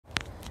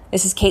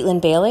This is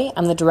Caitlin Bailey.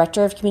 I'm the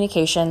Director of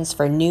Communications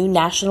for a new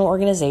national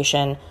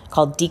organization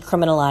called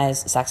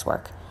Decriminalize Sex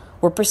Work.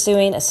 We're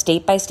pursuing a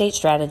state-by-state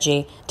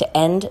strategy to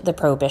end the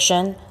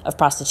prohibition of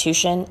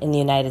prostitution in the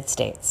United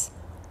States.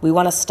 We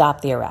want to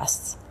stop the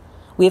arrests.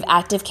 We have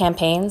active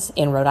campaigns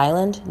in Rhode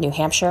Island, New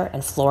Hampshire,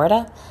 and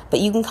Florida, but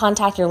you can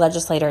contact your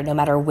legislator no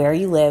matter where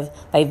you live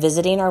by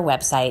visiting our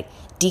website,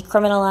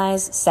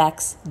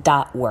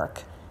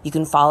 decriminalizesex.work. You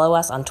can follow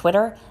us on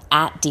Twitter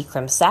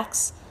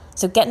 @decrimsex.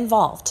 So get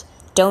involved,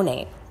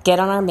 donate, get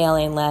on our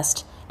mailing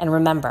list, and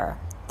remember,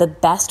 the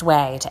best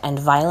way to end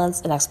violence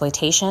and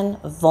exploitation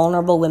of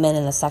vulnerable women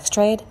in the sex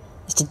trade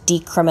is to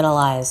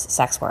decriminalize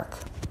sex work.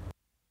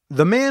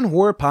 The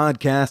Man-Whore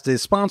Podcast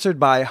is sponsored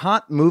by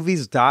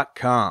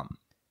HotMovies.com.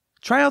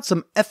 Try out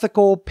some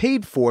ethical,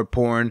 paid-for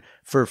porn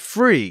for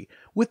free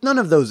with none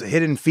of those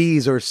hidden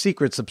fees or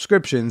secret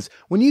subscriptions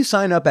when you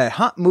sign up at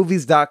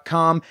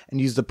HotMovies.com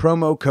and use the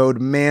promo code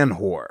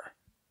MANWHORE.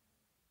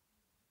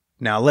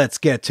 Now let's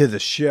get to the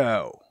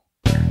show.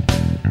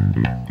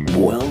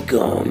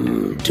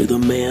 Welcome to the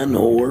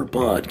Man-Whore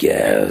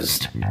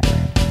Podcast.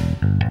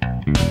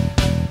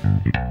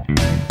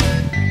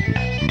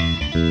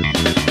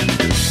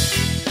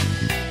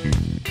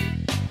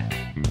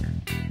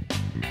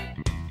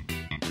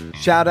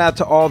 Shout out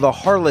to all the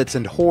harlots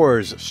and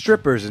whores,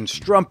 strippers and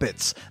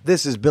strumpets.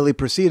 This is Billy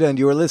Procida, and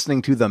you are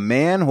listening to the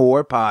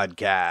Man-Whore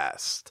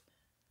Podcast.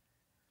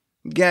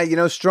 Yeah, you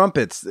know,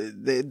 strumpets,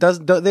 they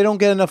don't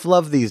get enough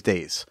love these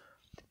days.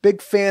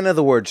 Big fan of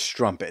the word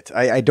strumpet.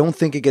 I don't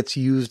think it gets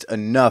used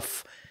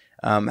enough.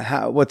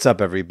 What's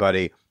up,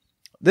 everybody?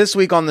 This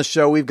week on the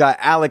show, we've got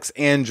Alex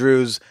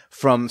Andrews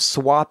from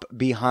Swap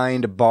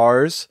Behind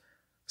Bars.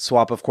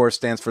 SWAP, of course,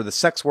 stands for the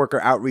Sex Worker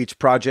Outreach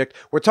Project.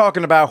 We're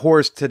talking about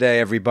whores today,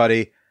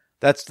 everybody.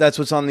 That's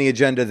what's on the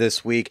agenda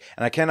this week,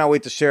 and I cannot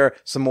wait to share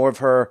some more of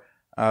her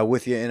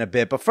with you in a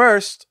bit. But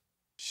first,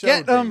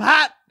 get them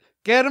hot,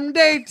 get them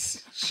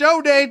dates,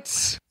 show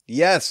dates.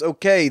 Yes,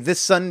 okay. This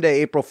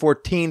Sunday, April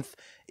 14th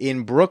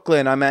in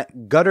Brooklyn, I'm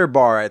at Gutter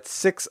Bar at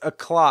 6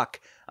 o'clock.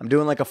 I'm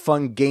doing like a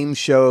fun game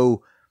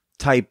show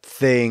type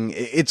thing.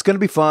 It's going to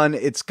be fun.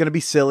 It's going to be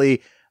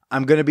silly.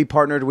 I'm going to be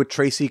partnered with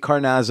Tracy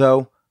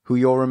Carnazzo, who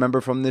you'll remember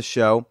from this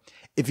show.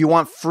 If you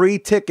want free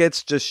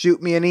tickets, just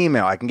shoot me an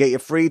email. I can get you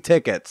free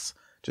tickets.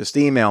 Just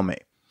email me.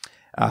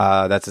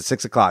 That's at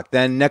 6 o'clock.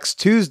 Then next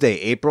Tuesday,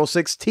 April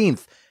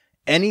 16th,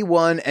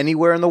 anyone,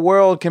 anywhere in the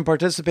world can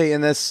participate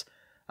in this.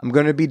 I'm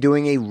going to be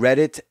doing a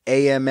Reddit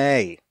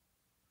AMA.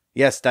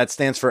 Yes, that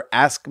stands for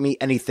Ask Me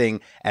Anything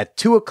at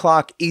 2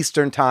 o'clock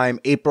Eastern Time,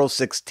 April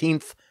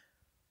 16th.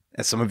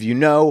 As some of you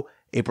know,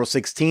 April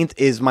 16th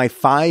is my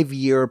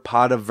 5-year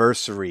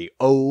podiversary.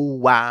 Oh,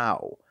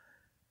 wow.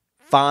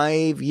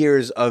 5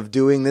 years of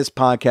doing this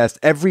podcast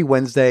every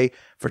Wednesday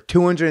for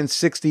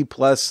 260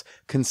 plus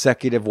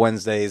consecutive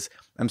Wednesdays.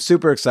 I'm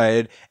super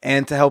excited,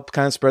 and to help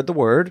kind of spread the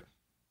word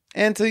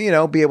and to, you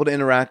know, be able to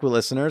interact with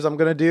listeners, I'm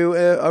going to do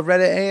a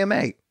Reddit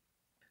AMA.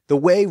 The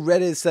way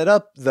Reddit is set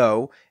up,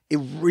 though, it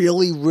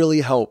really,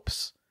 really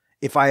helps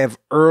if I have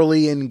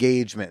early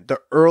engagement. The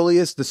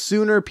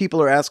sooner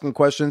people are asking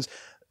questions,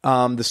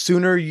 the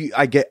sooner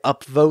I get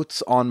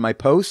upvotes on my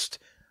post,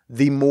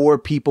 the more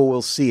people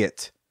will see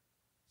it.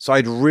 So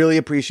I'd really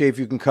appreciate if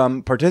you can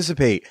come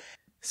participate.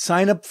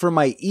 Sign up for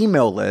my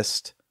email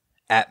list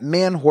at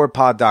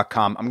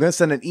manwhorepod.com. I'm going to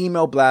send an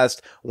email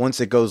blast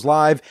once it goes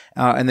live,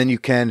 and then you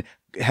can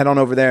head on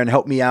over there and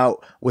help me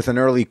out with an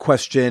early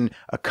question,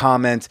 a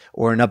comment,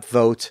 or an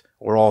upvote,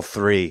 or all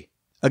three.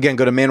 Again,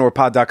 go to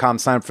manwhorepod.com,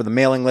 sign up for the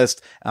mailing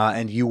list,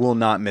 and you will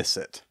not miss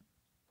it.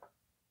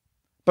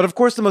 But of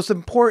course, the most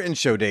important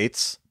show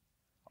dates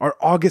are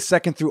August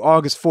 2nd through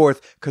August 4th,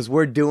 because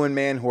we're doing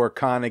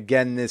ManwhoreCon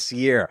again this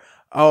year.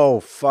 Oh,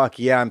 fuck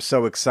yeah, I'm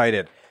so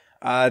excited.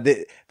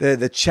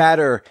 The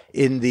chatter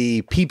in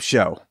the Peep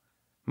Show,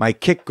 my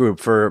kick group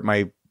for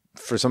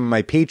some of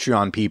my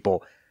Patreon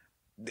people,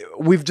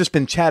 we've just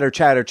been chatter,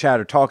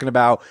 talking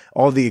about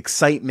all the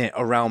excitement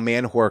around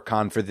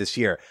ManwhoreCon for this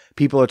year.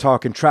 People are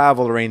talking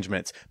travel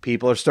arrangements.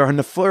 People are starting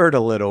to flirt a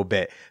little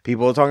bit.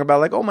 People are talking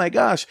about like, oh my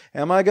gosh,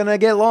 am I going to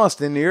get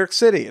lost in New York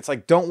City? It's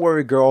like, don't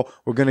worry, girl.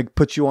 We're going to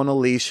put you on a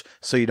leash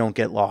so you don't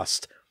get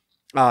lost.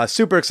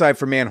 Super excited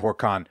for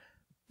ManwhoreCon.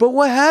 But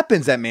what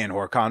happens at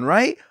ManwhoreCon,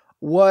 right?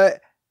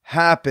 What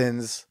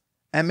happens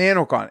at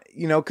ManwhoreCon?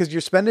 You know, because you're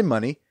spending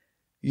money.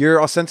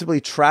 You're ostensibly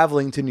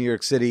traveling to New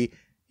York City.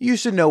 You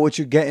should know what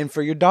you're getting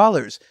for your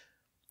dollars.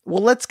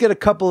 Well, let's get a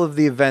couple of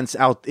the events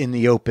out in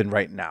the open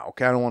right now.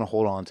 Okay, I don't want to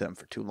hold on to them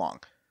for too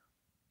long.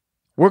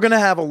 We're going to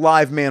have a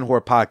live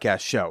Manwhore podcast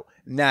show,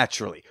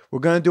 naturally. We're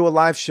going to do a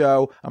live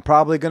show. I'm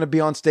probably going to be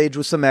on stage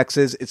with some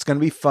exes. It's going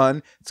to be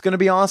fun. It's going to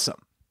be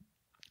awesome.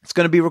 It's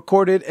going to be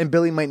recorded, and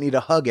Billy might need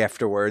a hug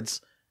afterwards.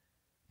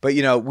 But,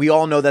 you know, we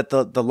all know that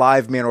the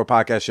live Manwhore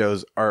podcast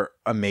shows are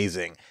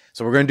amazing.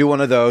 So we're going to do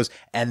one of those.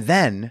 And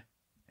then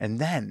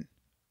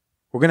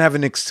we're going to have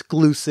an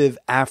exclusive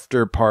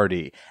after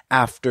party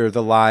after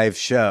the live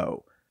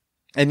show.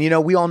 And,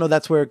 we all know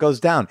that's where it goes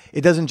down.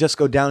 It doesn't just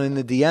go down in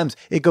the DMs.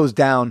 It goes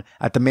down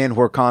at the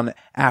ManwhoreCon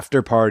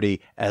after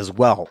party as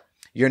well.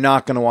 You're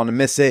not going to want to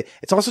miss it.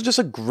 It's also just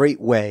a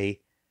great way,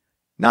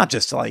 not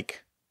just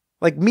like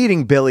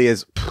meeting Billy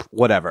is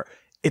whatever.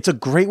 It's a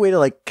great way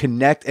to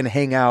connect and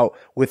hang out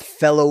with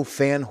fellow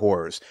fan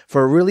whores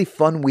for a really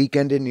fun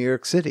weekend in New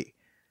York City.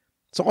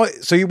 So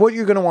what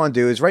you're going to want to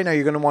do is right now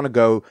you're going to want to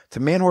go to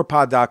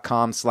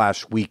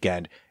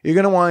manwhorepod.com/weekend. You're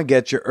going to want to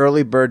get your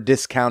early bird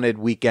discounted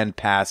weekend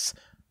pass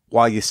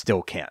while you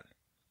still can.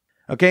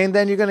 Okay, and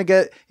then you're going to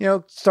get,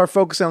 start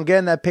focusing on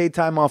getting that paid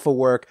time off of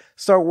work,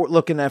 start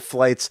looking at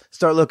flights,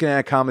 start looking at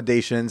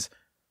accommodations.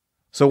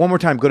 So one more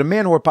time, go to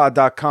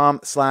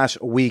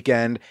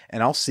manwhorepod.com/weekend,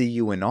 and I'll see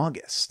you in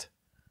August.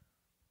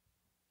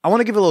 I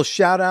want to give a little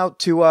shout out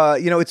to,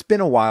 it's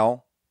been a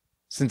while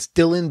since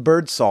Dylan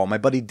Birdsall, my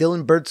buddy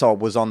Dylan Birdsall,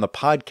 was on the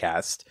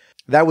podcast.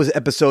 That was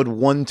episode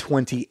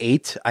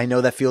 128. I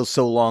know that feels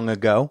so long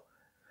ago.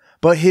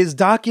 But his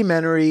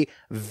documentary,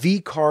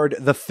 V-Card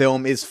the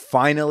Film, is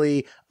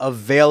finally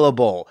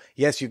available.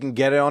 Yes, you can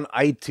get it on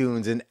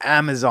iTunes and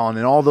Amazon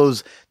and all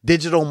those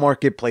digital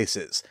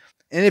marketplaces.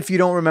 And if you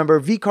don't remember,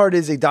 V-Card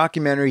is a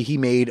documentary he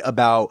made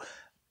about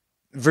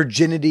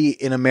virginity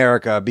in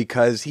America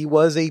because he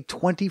was a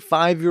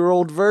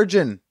 25-year-old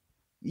virgin.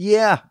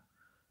 Yeah.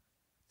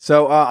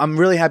 So I'm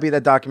really happy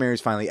that documentary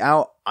is finally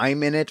out.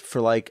 I'm in it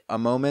for a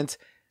moment.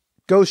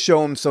 Go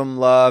show him some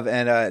love.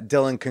 And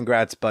Dylan,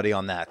 congrats, buddy,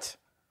 on that.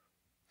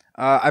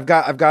 I've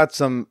got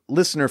some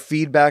listener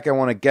feedback I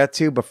want to get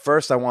to, but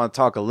first I want to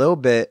talk a little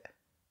bit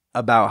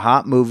about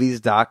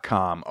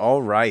hotmovies.com.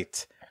 All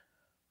right.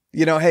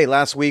 Hey,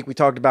 last week we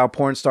talked about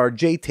porn star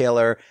Jay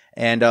Taylor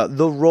and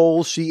the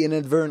role she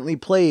inadvertently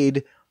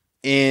played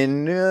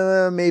in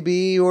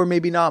maybe or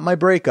maybe not my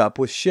breakup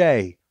with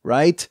Shay,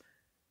 right?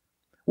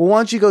 Well, why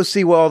don't you go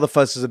see what all the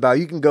fuss is about?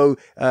 You can go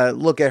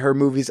look at her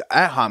movies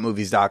at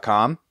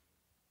hotmovies.com.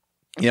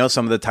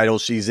 Some of the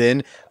titles she's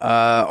in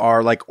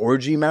are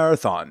Orgy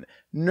Marathon,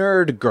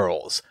 Nerd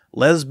Girls,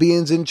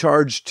 Lesbians in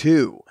Charge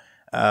 2.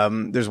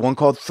 There's one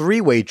called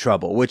Three-Way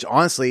Trouble, which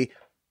honestly,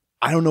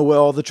 I don't know what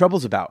all the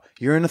trouble's about.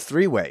 You're in a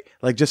three-way.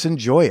 Just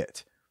enjoy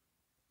it.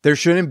 There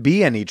shouldn't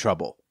be any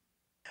trouble.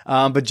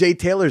 But Jay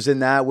Taylor's in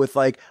that with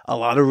a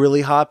lot of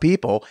really hot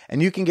people.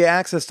 And you can get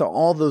access to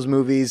all those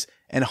movies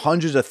and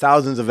hundreds of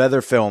thousands of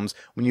other films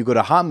when you go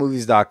to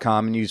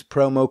hotmovies.com and use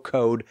promo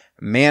code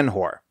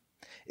MANWHORE.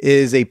 It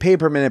is a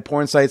pay-per-minute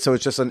porn site, so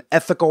it's just an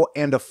ethical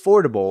and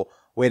affordable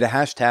way to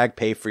hashtag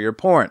pay for your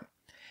porn.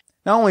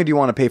 Not only do you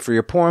want to pay for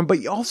your porn, but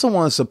you also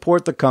want to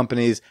support the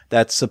companies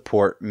that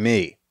support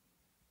me.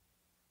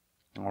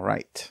 All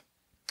right.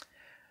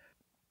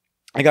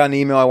 I got an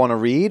email I want to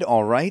read.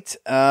 All right.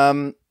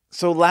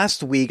 So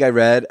last week I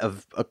read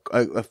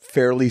a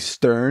fairly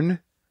stern,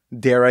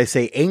 dare I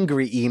say,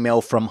 angry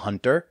email from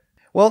Hunter.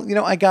 Well,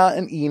 I got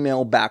an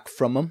email back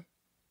from him.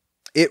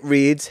 It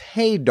reads,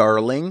 "Hey,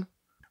 darling.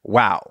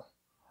 Wow.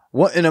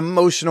 What an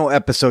emotional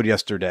episode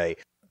yesterday.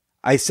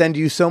 I send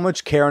you so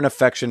much care and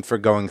affection for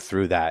going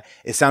through that.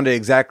 It sounded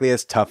exactly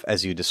as tough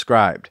as you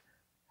described.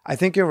 I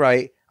think you're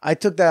right. I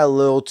took that a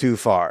little too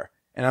far,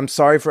 and I'm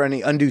sorry for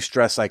any undue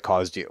stress I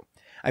caused you.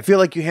 I feel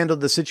like you handled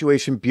the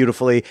situation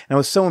beautifully, and I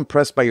was so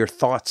impressed by your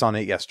thoughts on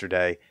it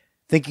yesterday.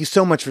 Thank you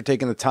so much for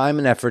taking the time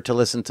and effort to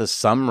listen to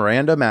some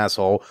random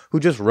asshole who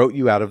just wrote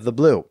you out of the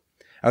blue.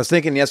 I was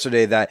thinking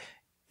yesterday that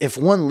if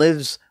one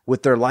lives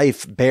with their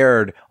life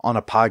bared on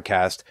a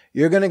podcast,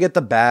 you're going to get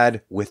the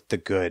bad with the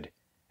good,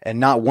 and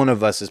not one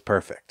of us is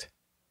perfect.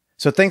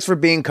 So thanks for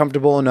being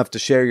comfortable enough to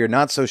share your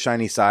not so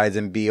shiny sides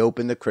and be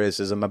open to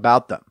criticism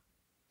about them.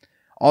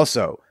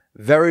 Also,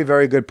 very,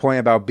 very good point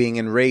about being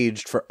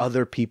enraged for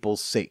other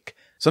people's sake.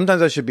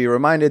 Sometimes I should be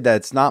reminded that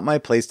it's not my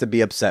place to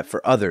be upset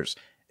for others,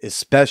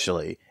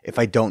 especially if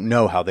I don't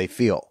know how they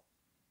feel.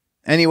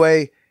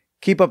 Anyway,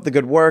 keep up the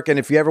good work, and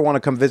if you ever want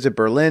to come visit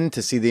Berlin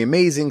to see the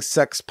amazing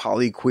sex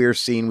polyqueer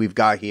scene we've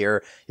got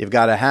here, you've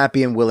got a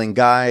happy and willing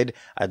guide.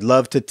 I'd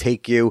love to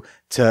take you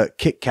to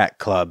Kit Kat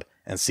Club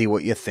and see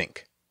what you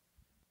think."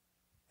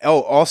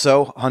 Oh,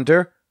 also,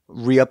 Hunter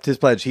re-upped his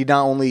pledge. He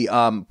not only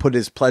put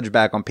his pledge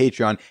back on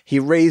Patreon, he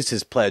raised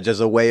his pledge as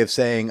a way of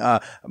saying,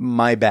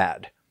 my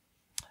bad.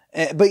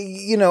 But,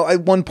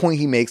 at one point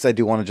he makes, I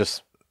do want to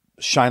just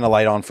shine a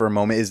light on for a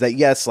moment, is that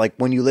yes,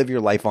 when you live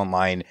your life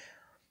online,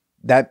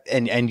 that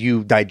and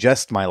you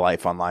digest my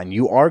life online,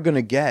 you are going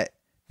to get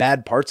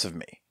bad parts of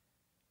me.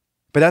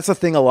 But that's the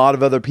thing a lot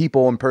of other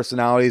people and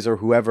personalities or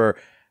whoever,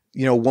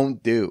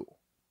 won't do.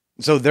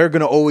 So they're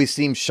going to always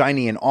seem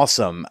shiny and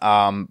awesome.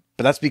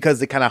 But that's because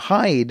they kind of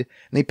hide and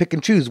they pick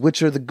and choose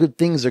which are the good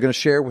things they're going to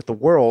share with the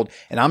world.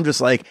 And I'm just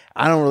I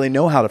don't really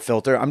know how to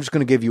filter. I'm just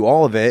going to give you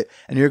all of it.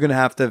 And you're going to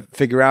have to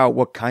figure out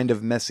what kind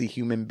of messy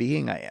human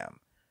being I am.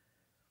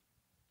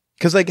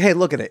 Because hey,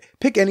 look at it.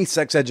 Pick any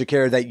sex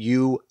educator that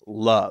you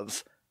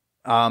love.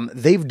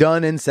 They've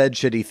done and said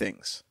shitty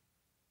things.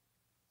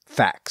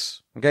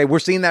 Facts. Okay. We're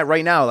seeing that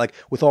right now,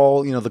 with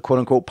all, the quote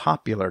unquote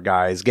popular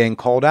guys getting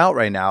called out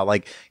right now.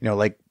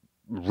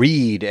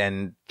 Reed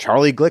and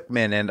Charlie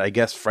Glickman and I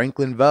guess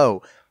Franklin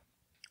Vo.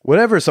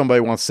 Whatever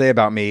somebody wants to say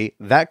about me,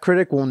 that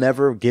critic will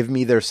never give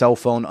me their cell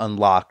phone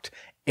unlocked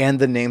and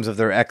the names of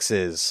their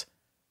exes.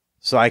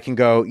 So I can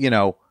go,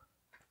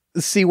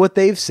 see what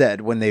they've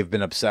said when they've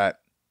been upset.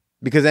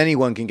 Because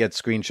anyone can get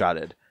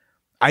screenshotted.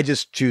 I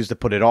just choose to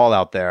put it all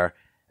out there.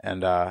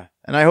 And I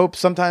hope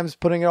sometimes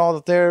putting it all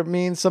out there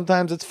means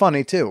sometimes it's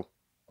funny too.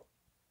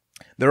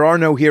 There are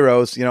no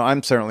heroes.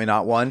 I'm certainly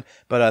not one.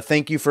 But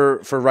thank you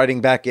for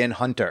writing back in,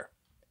 Hunter.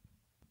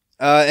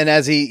 And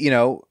as he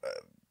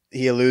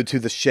alluded to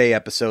the Shay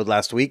episode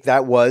last week,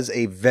 that was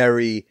a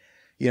very,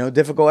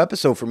 difficult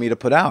episode for me to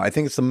put out. I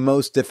think it's the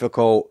most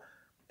difficult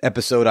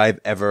episode I've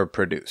ever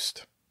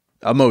produced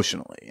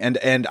emotionally.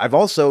 And I've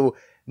also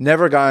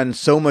never gotten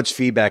so much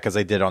feedback as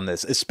I did on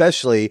this,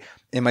 especially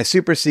in my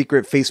super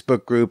secret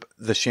Facebook group,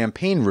 The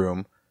Champagne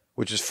Room,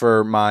 which is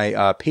for my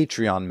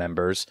Patreon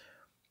members.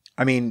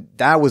 I mean,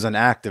 that was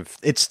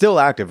it's still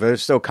active.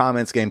 There's still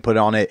comments getting put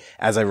on it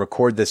as I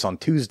record this on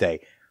Tuesday.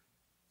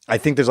 I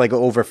think there's like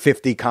over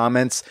 50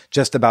 comments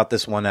just about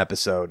this one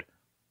episode.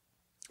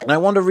 And I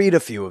want to read a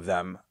few of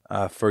them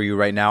for you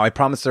right now. I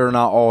promise they're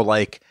not all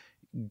like,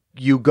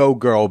 you go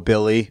girl,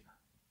 Billy.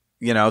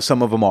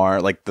 Some of them are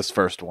like this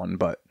first one,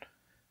 but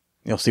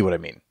you'll see what I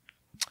mean.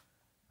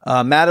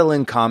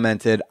 Madeline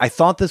commented, I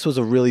thought this was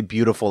a really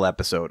beautiful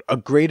episode, a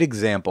great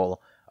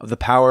example of the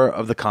power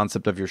of the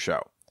concept of your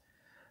show.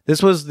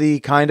 This was the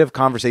kind of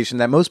conversation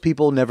that most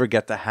people never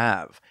get to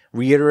have.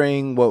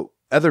 Reiterating what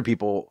other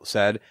people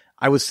said,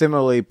 I was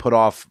similarly put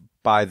off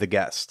by the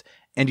guest,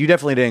 and you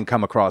definitely didn't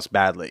come across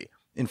badly.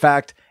 In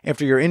fact,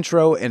 after your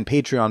intro and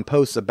Patreon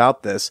posts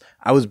about this,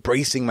 I was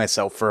bracing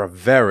myself for a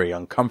very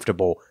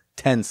uncomfortable,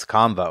 tense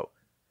convo.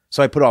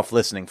 So I put off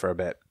listening for a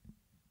bit.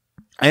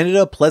 I ended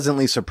up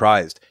pleasantly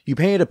surprised. You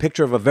painted a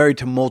picture of a very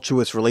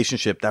tumultuous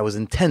relationship that was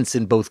intense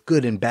in both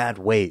good and bad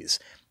ways.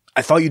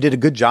 I thought you did a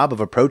good job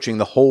of approaching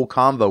the whole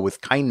convo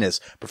with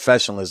kindness,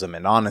 professionalism,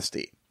 and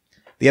honesty.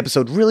 The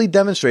episode really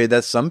demonstrated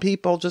that some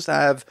people just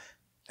have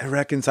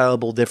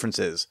irreconcilable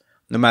differences,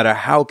 no matter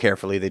how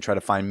carefully they try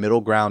to find middle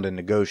ground and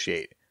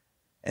negotiate.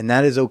 And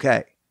that is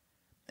okay.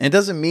 And it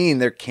doesn't mean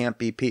there can't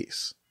be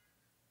peace.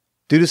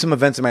 Due to some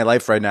events in my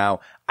life right now,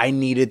 I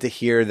needed to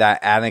hear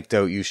that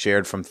anecdote you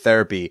shared from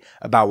therapy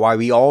about why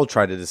we all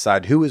try to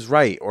decide who is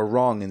right or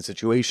wrong in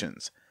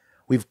situations.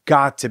 We've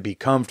got to be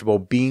comfortable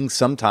being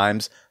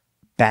sometimes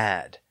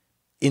bad,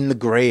 in the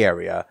gray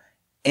area,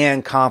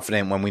 and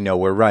confident when we know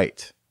we're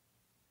right.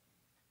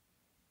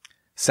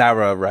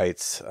 Sarah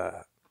writes,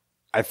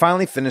 I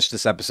finally finished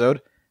this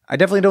episode. I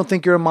definitely don't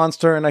think you're a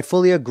monster, and I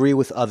fully agree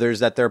with others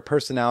that their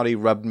personality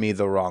rubbed me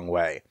the wrong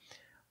way.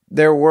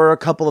 There were a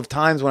couple of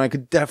times when I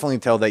could definitely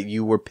tell that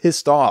you were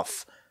pissed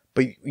off,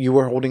 but you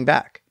were holding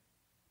back.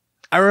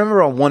 I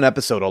remember on one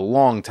episode a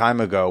long time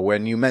ago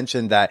when you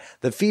mentioned that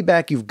the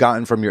feedback you've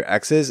gotten from your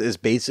exes is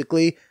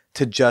basically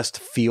to just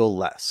feel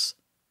less.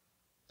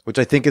 Which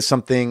I think is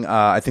something,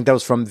 I think that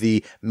was from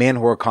the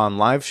ManwhoreCon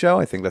live show.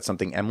 I think that's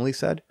something Emily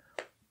said.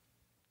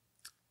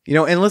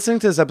 And listening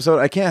to this episode,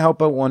 I can't help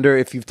but wonder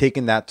if you've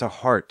taken that to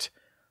heart.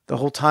 The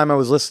whole time I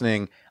was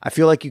listening, I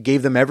feel like you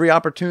gave them every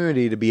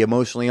opportunity to be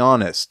emotionally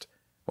honest.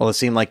 Well, it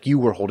seemed like you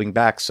were holding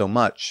back so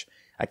much.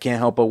 I can't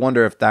help but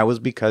wonder if that was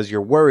because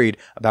you're worried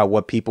about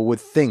what people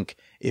would think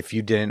if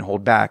you didn't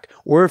hold back,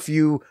 or if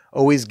you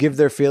always give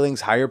their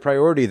feelings higher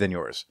priority than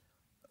yours,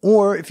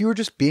 or if you were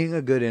just being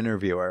a good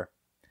interviewer.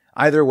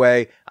 Either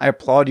way, I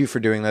applaud you for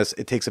doing this.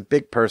 It takes a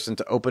big person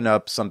to open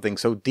up something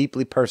so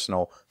deeply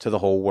personal to the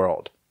whole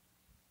world.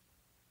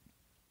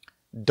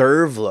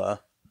 Dervla,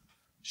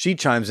 she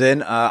chimes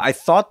in, I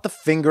thought the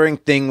fingering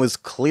thing was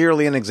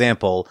clearly an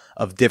example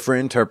of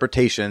different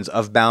interpretations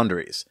of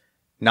boundaries.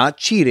 Not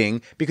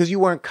cheating, because you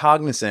weren't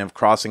cognizant of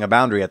crossing a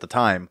boundary at the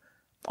time.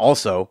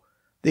 Also,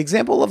 the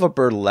example of a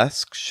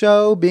burlesque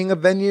show being a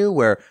venue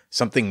where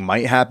something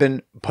might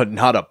happen, but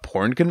not a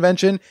porn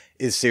convention,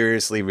 is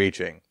seriously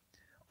reaching.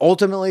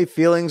 Ultimately,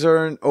 feelings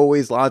aren't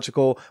always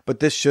logical,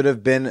 but this should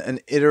have been an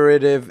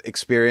iterative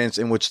experience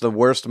in which the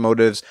worst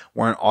motives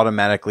weren't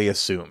automatically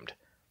assumed.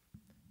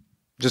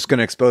 Just going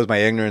to expose my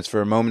ignorance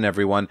for a moment,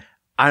 everyone.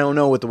 I don't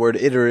know what the word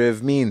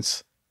iterative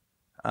means.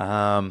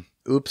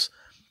 Oops.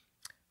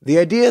 The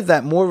idea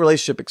that more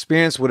relationship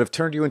experience would have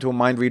turned you into a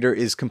mind reader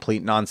is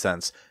complete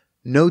nonsense.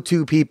 No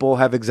two people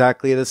have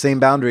exactly the same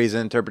boundaries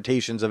and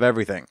interpretations of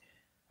everything.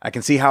 I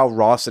can see how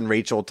Ross and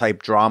Rachel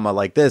type drama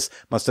like this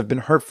must have been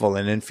hurtful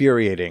and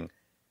infuriating.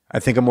 I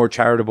think a more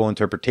charitable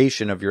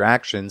interpretation of your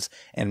actions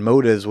and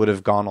motives would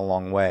have gone a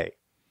long way.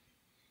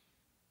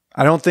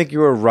 I don't think you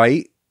were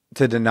right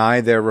to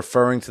deny they're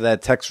referring to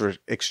that text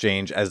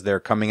exchange as they're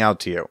coming out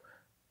to you.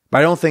 But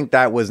I don't think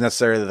that was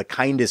necessarily the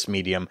kindest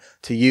medium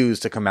to use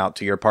to come out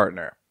to your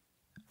partner.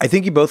 I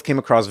think you both came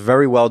across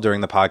very well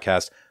during the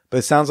podcast, but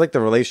it sounds like the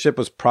relationship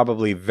was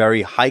probably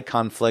very high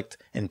conflict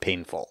and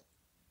painful.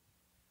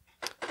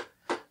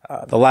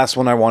 The last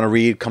one I want to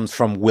read comes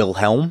from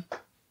Wilhelm.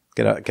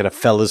 Get a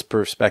fella's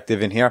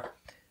perspective in here.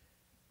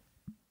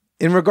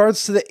 In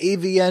regards to the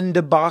AVN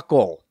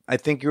debacle, I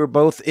think you were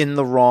both in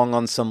the wrong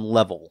on some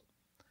level.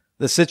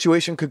 The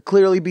situation could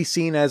clearly be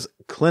seen as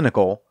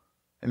clinical,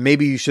 And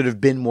maybe you should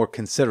have been more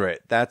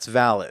considerate. That's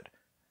valid.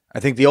 I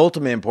think the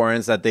ultimate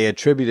importance that they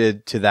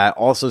attributed to that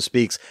also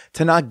speaks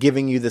to not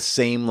giving you the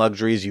same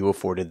luxuries you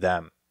afforded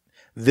them.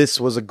 This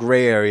was a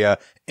gray area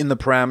in the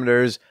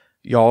parameters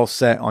y'all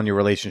set on your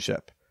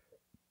relationship.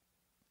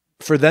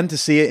 For them to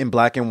see it in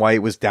black and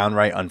white was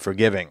downright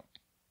unforgiving.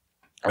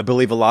 I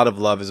believe a lot of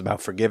love is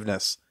about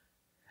forgiveness.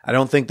 I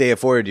don't think they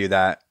afforded you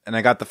that, and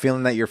I got the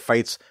feeling that your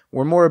fights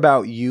were more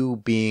about you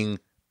being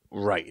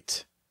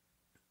right.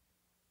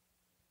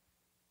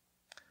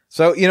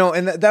 So,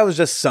 and that was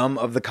just some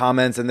of the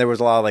comments, and there was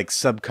a lot of like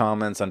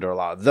sub-comments under a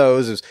lot of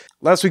those.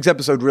 Last week's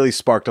episode really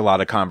sparked a lot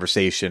of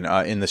conversation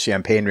in the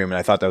champagne room, and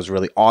I thought that was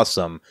really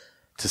awesome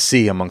to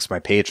see amongst my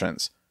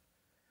patrons.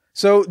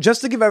 So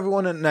just to give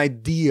everyone an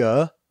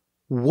idea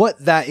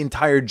what that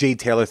entire Jay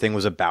Taylor thing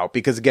was about,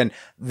 because again,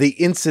 the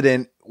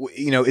incident,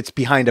 it's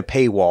behind a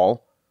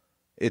paywall.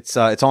 It's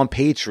on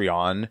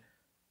Patreon,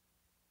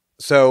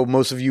 so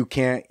most of you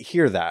can't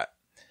hear that.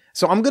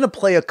 So I'm going to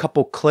play a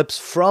couple clips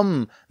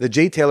from the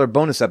Jay Taylor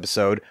bonus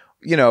episode,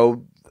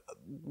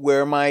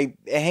 where my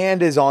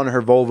hand is on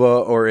her vulva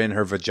or in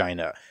her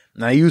vagina.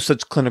 And I use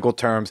such clinical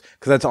terms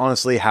because that's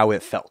honestly how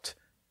it felt.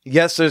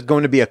 Yes, there's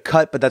going to be a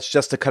cut, but that's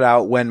just to cut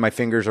out when my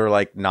fingers are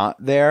like not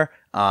there.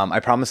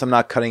 I promise I'm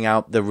not cutting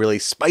out the really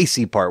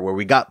spicy part where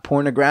we got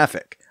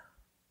pornographic.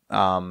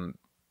 And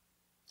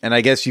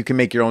I guess you can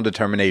make your own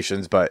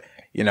determinations, but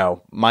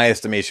my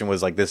estimation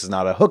was like, this is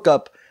not a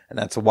hookup, and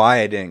that's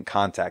why I didn't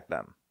contact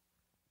them.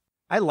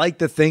 I like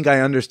to think I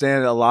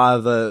understand a lot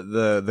of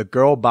the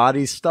girl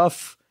body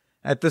stuff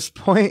at this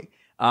point.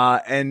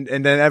 And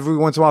then every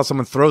once in a while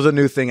someone throws a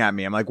new thing at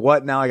me. I'm like,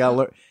 what? Now I got to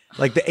learn.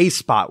 Like the A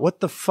spot.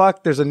 What the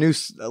fuck? There's a new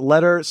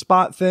letter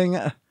spot thing.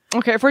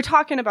 Okay. If we're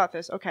talking about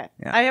this. Okay.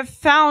 Yeah. I have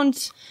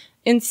found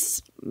in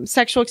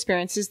sexual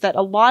experiences that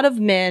a lot of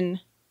men,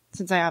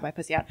 since I have my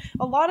pussy out,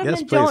 a lot of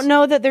men don't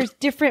know that there's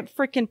different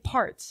freaking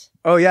parts.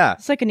 Oh yeah.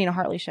 It's like a Nina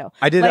Hartley show.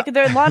 I did. Like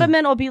a lot of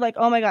men will be like,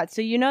 oh my God.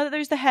 So that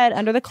there's the head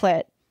under the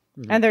clit.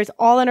 Mm-hmm. And there's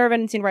all the nerve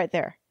endings right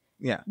there.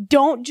 Yeah.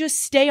 Don't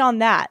just stay on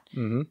that.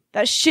 Mm-hmm.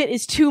 That shit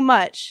is too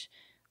much.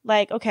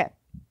 Like, okay.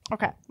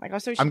 Like,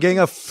 I'm getting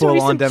a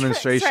full-on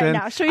demonstration.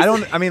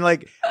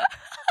 Right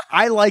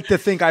I like to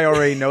think I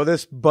already know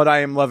this, but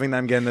I am loving that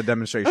I'm getting the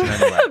demonstration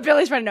anyway.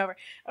 Billy's running over.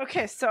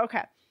 Okay. So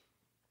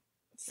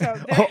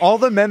all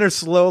the men in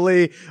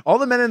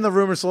the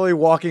room are slowly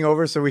walking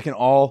over so we can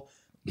all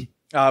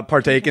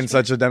partake in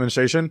such a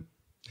demonstration.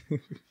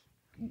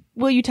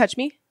 Will you touch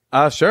me?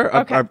 Sure.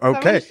 Okay.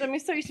 Okay. So let me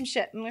show you some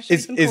shit. I'm going to show you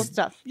some cool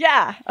stuff.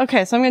 Yeah.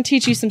 Okay. So I'm going to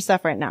teach you some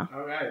stuff right now.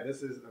 All right.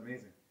 This is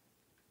amazing.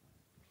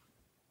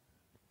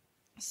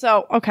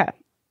 So, okay.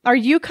 Are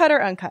you cut or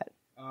uncut?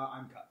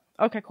 I'm cut.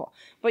 Okay, cool.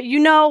 But you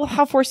know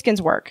how foreskins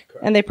work.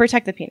 Correct. And they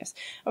protect the penis.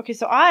 Okay.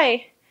 So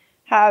I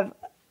have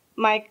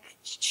my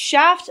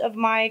shaft of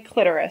my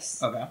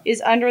clitoris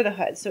is under the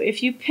hood. So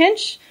if you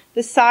pinch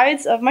the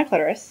sides of my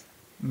clitoris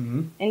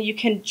and you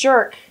can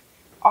jerk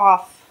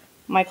off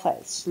my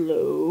clit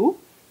slow.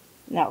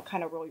 Now,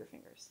 kind of roll your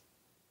fingers.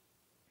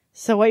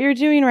 So what you're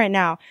doing right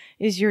now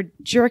is you're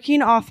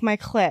jerking off my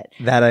clit.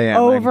 That I am.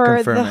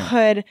 Over the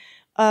hood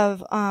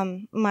of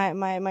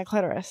my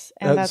clitoris,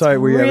 and that's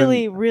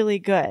really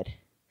good.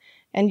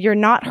 And you're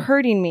not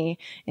hurting me,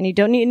 and you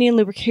don't need any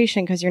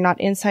lubrication because you're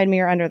not inside me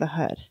or under the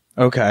hood.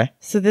 Okay.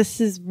 So this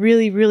is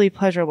really, really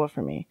pleasurable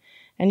for me.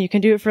 And you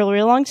can do it for a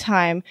really long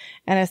time,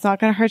 and it's not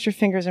going to hurt your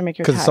fingers or make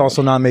your tired. Because it's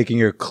also not making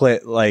your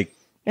clit like...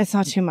 It's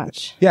not too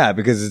much. Yeah,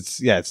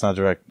 because it's not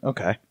direct.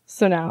 Okay.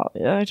 So now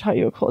I taught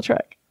you a cool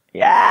trick.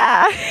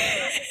 Yeah.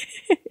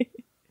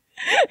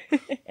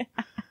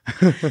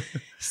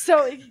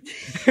 So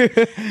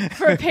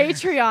for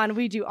Patreon,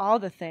 we do all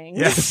the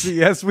things.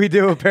 Yes, we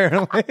do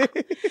apparently.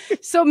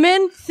 So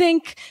men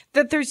think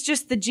that there's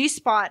just the G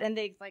spot, and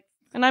they like,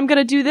 and I'm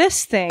gonna do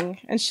this thing,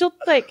 and she'll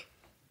like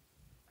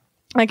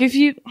if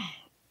you,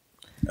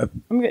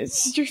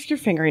 you're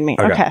fingering me.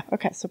 Okay.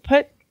 So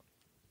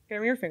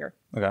give me your finger.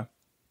 Okay.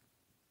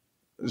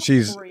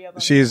 She's okay.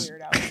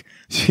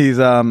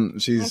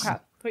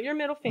 Put your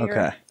middle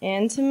finger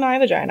into my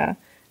vagina.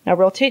 Now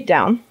rotate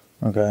down.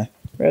 Okay.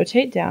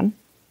 Rotate down.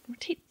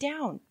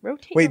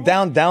 Wait,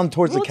 down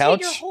towards the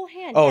couch? Your whole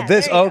hand. Oh, yeah,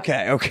 this.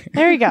 Okay.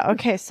 There you go.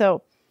 Okay,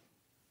 so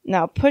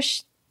now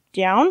push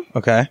down.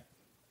 Okay.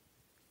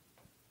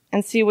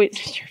 And see what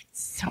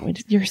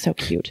you're so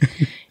cute.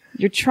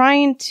 You're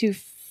trying to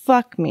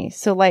fuck me.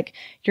 So like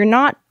you're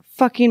not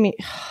fucking me.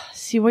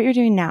 See what you're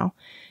doing now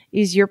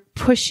is you're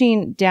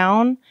pushing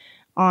down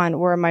on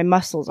where my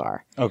muscles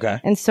are. Okay.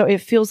 And so it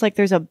feels like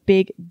there's a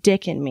big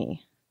dick in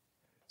me.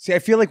 See, I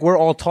feel like we're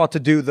all taught to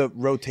do the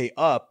rotate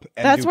up.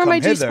 And that's where my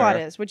G-spot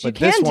is, which you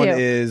can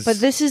do. But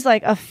this is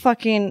like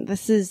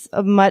this is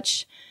a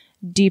much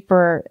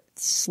deeper,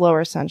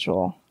 slower,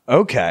 sensual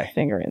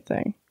fingering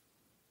thing.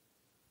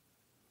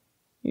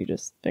 You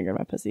just fingered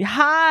my pussy.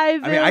 Hi,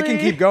 Billy. I mean, I can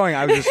keep going.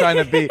 I was just trying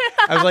to be.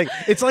 I was like,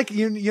 it's like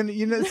you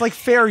know, it's like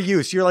fair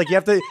use. You're like, you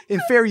have to in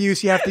fair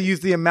use, you have to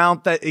use the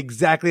amount that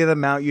exactly the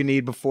amount you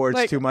need before it's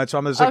Like, too much. So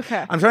I'm just like,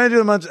 okay. I'm trying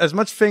to do as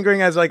much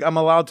fingering as like I'm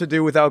allowed to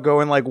do without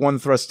going like one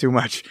thrust too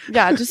much.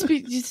 Yeah,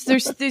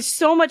 there's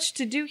so much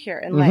to do here,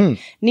 and like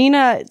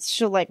Nina,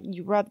 she'll like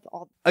you rub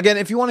all. Again,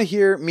 if you want to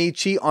hear me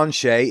cheat on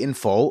Shay in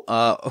full,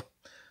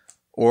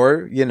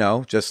 or you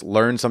know, just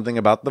learn something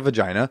about the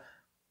vagina.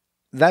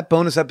 That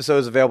bonus episode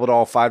is available to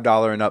all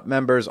 $5 and up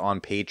members on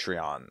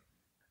Patreon.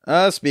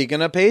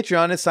 Speaking of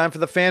Patreon, it's time for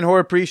the fan whore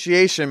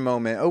appreciation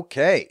moment.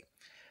 Okay.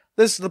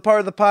 This is the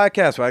part of the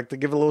podcast where I like to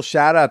give a little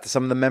shout out to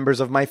some of the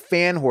members of my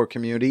fan whore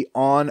community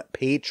on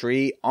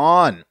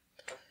Patreon.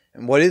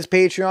 And what is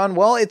Patreon?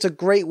 Well, it's a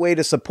great way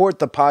to support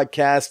the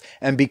podcast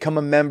and become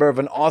a member of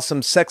an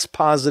awesome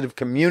sex-positive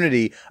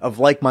community of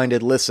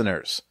like-minded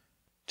listeners.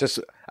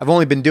 I've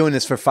only been doing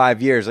this for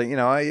 5 years. You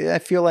know, I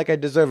feel like I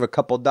deserve a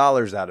couple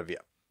dollars out of you.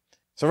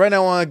 So right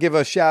now I want to give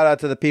a shout out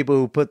to the people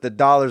who put the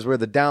dollars where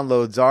the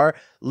downloads are.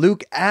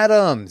 Luke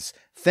Adams.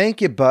 Thank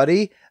you,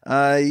 buddy.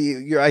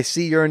 I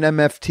see you're an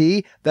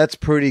MFT. That's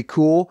pretty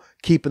cool.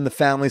 Keeping the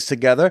families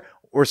together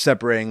or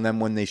separating them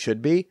when they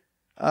should be.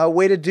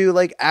 Way to do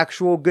like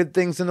actual good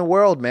things in the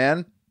world,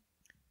 man.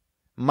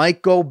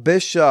 Michael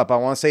Bishop. I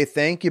want to say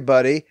thank you,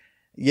 buddy.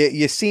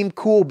 You seem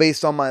cool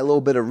based on my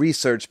little bit of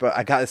research, but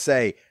I got to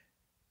say,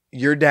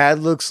 your dad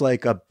looks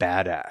like a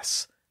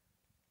badass.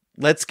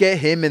 Let's get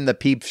him in the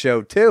peep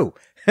show too.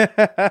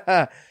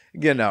 But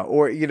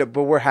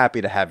we're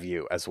happy to have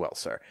you as well,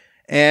 sir.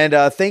 And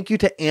thank you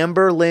to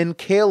Amber Lynn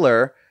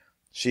Kaler.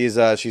 She's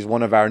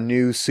one of our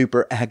new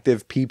super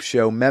active peep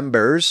show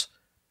members.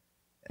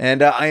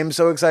 And I am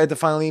so excited to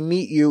finally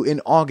meet you in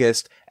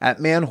August at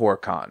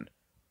ManwhoreCon.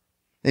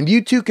 And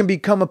you too can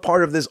become a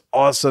part of this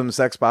awesome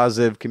sex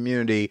positive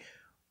community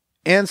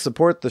and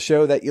support the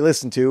show that you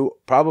listen to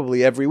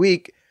probably every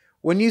week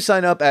when you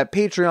sign up at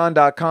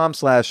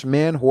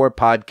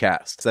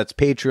patreon.com/manwhorepodcast. That's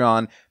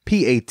Patreon,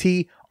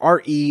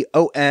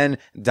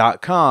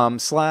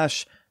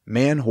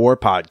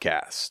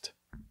 patreon.com/manwhorepodcast.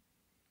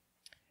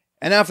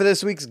 And now for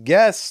this week's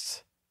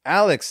guest,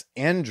 Alex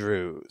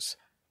Andrews.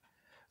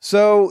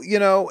 So, you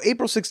know,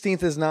 April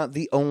 16th is not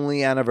the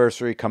only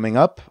anniversary coming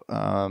up.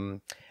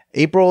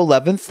 April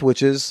 11th,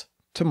 which is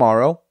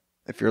tomorrow,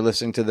 if you're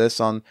listening to this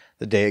on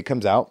the day it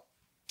comes out.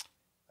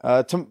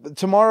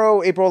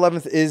 Tomorrow, April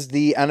 11th, is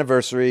the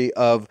anniversary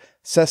of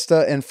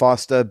SESTA and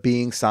FOSTA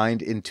being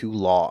signed into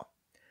law.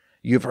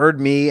 You've heard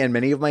me and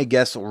many of my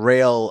guests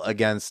rail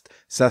against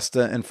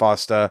SESTA and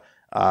FOSTA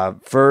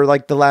for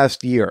like the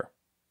last year.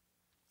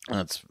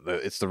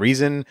 It's the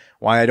reason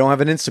why I don't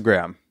have an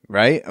Instagram,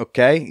 right?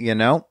 Okay, you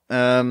know,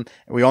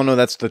 we all know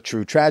that's the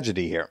true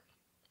tragedy here.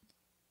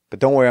 But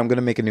don't worry, I'm going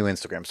to make a new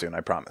Instagram soon,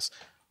 I promise.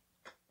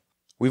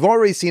 We've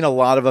already seen a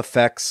lot of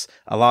effects,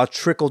 a lot of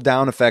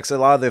trickle-down effects. A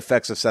lot of the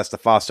effects of SESTA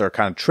FOSTA are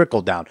kind of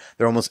trickle-down.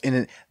 They're almost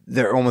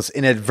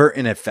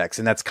inadvertent effects,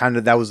 and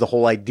that was the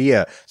whole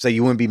idea. So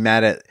you wouldn't be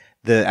mad at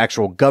the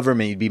actual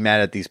government, you'd be mad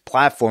at these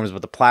platforms,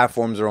 but the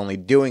platforms are only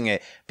doing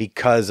it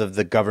because of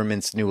the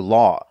government's new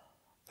law.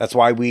 That's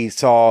why we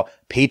saw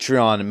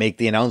Patreon make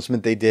the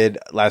announcement they did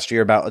last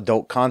year about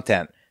adult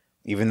content,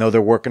 even though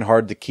they're working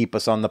hard to keep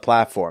us on the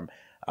platform.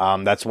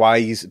 That's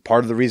why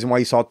part of the reason why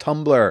you saw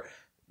Tumblr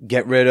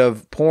get rid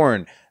of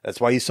porn.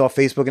 That's why you saw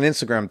Facebook and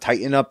Instagram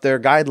tighten up their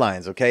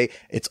guidelines. Okay.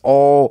 It's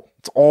all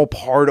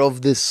part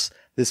of this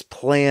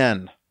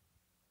plan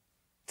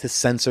to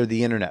censor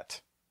the internet.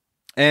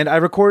 And I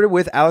recorded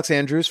with Alex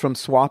Andrews from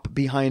Swap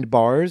Behind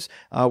Bars,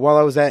 while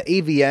I was at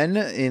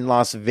AVN in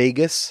Las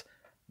Vegas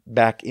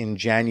back in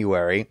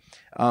January.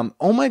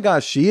 Oh my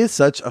gosh, she is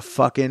such a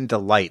fucking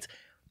delight.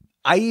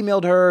 I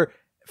emailed her,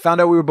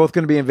 found out we were both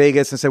going to be in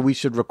Vegas and said we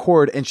should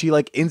record. And she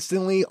like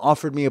instantly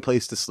offered me a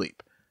place to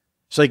sleep.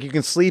 She's like, you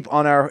can sleep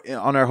on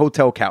our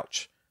hotel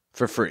couch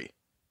for free.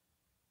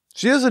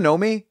 She doesn't know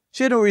me.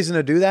 She had no reason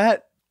to do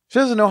that. She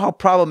doesn't know how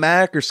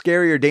problematic or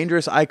scary or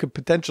dangerous I could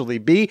potentially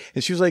be.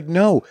 And she was like,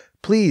 no,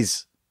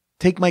 please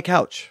take my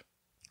couch.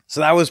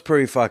 So that was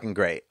pretty fucking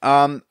great.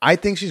 I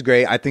think she's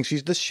great. I think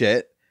she's the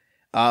shit.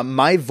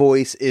 My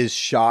voice is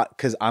shot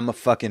because I'm a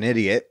fucking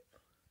idiot.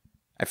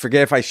 I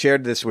forget if I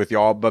shared this with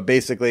y'all, but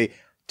basically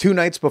 2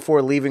 nights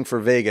before leaving for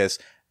Vegas,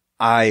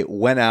 I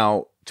went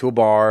out to a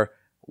bar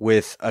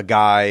with a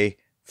guy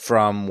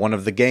from one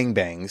of the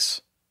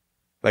gangbangs.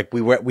 Like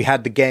we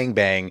had the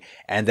gangbang,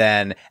 and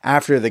then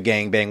after the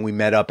gangbang, we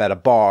met up at a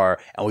bar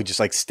and we just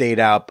like stayed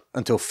up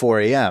until 4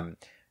 a.m.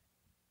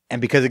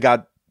 And because it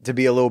got to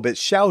be a little bit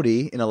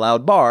shouty in a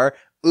loud bar,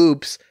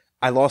 oops,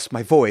 I lost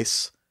my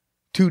voice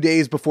 2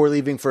 days before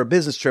leaving for a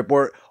business trip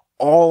where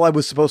all I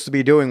was supposed to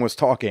be doing was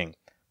talking.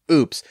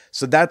 Oops.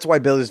 So that's why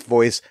Billy's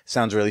voice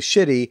sounds really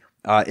shitty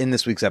in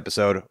this week's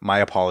episode. My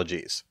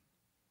apologies.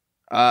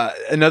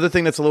 Another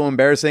thing that's a little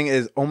embarrassing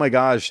is, oh my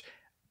gosh,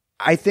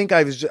 I think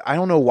I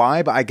don't know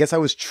why, but I guess I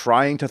was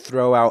trying to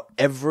throw out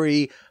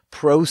every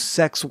pro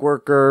sex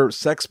worker,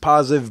 sex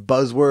positive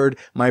buzzword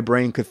my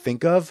brain could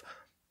think of.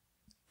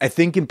 I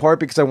think in part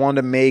because I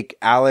wanted to make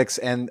Alex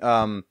and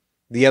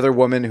the other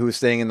woman who was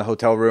staying in the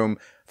hotel room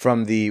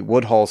from the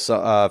Woodhull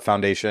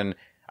Foundation,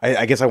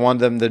 I guess I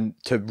wanted them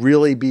to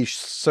really be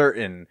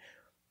certain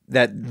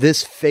that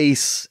this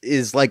face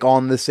is like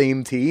on the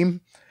same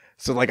team.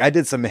 So like I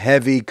did some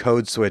heavy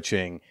code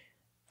switching,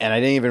 and I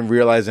didn't even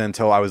realize it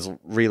until I was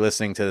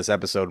re-listening to this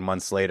episode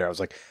months later. I was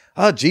like,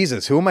 oh,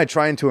 Jesus, who am I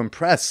trying to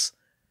impress?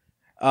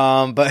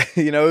 But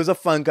it was a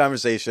fun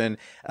conversation.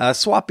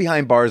 Swap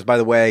Behind Bars, by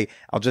the way,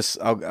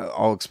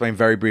 I'll explain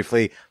very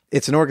briefly.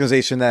 It's an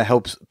organization that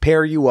helps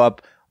pair you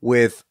up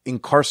with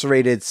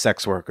incarcerated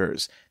sex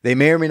workers. They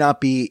may or may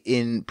not be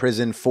in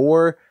prison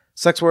for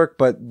sex work,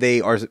 but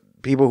they are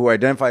people who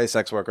identify as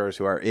sex workers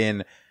who are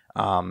in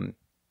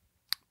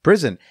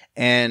prison.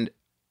 And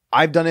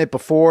I've done it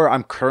before.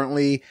 I'm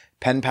currently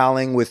pen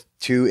paling with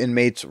 2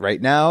 inmates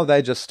right now that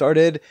I just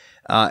started.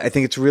 I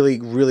think it's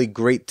really, really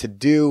great to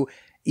do.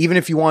 Even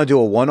if you want to do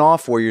a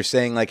one-off where you're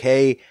saying like,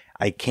 hey,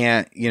 I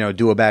can't,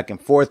 do a back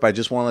and forth, but I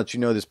just want to let you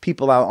know there's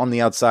people out on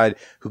the outside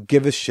who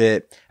give a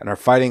shit and are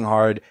fighting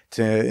hard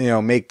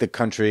to, make the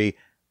country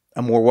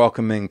a more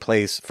welcoming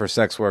place for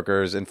sex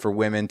workers and for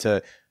women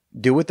to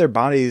do with their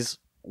bodies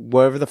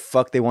whatever the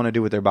fuck they want to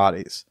do with their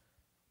bodies.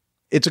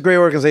 It's a great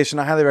organization.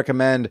 I highly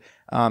recommend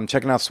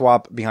checking out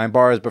Swap Behind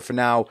Bars. But for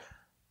now,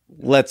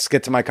 let's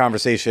get to my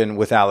conversation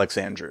with Alex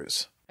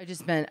Andrews. I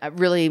just meant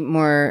really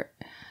more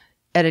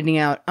editing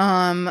out.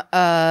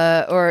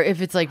 Or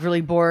if it's like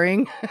really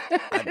boring.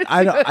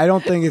 I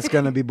don't think it's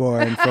gonna be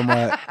boring from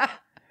what.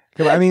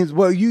 I mean,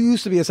 well, you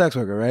used to be a sex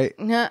worker, right?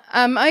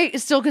 I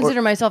still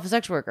consider myself a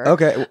sex worker.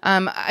 Okay.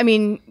 I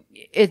mean,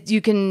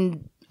 you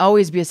can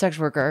always be a sex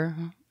worker.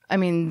 I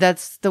mean,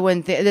 that's the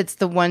one thing. That's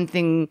the one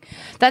thing.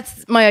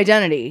 That's my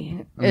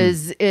identity.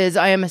 Is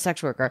I am a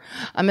sex worker.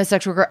 I'm a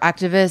sex worker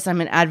activist.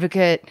 I'm an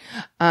advocate.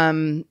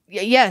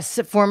 Yes,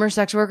 former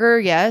sex worker.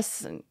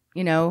 Yes,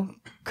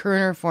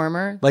 current or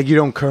former. Like you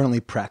don't currently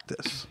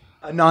practice.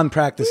 A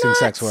non-practicing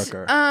sex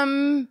worker.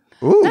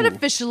 Ooh. Not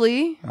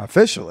officially.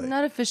 Officially.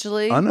 Not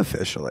officially.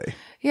 Unofficially.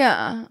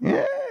 Yeah.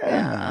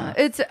 Yeah.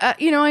 It's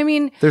I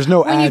mean, there's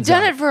no when ads you've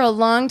done up. it for a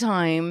long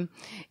time.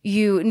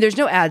 There's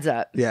no ads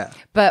up. Yeah.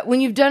 But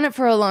when you've done it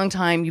for a long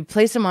time, you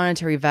place a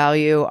monetary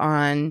value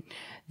on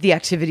the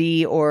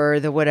activity or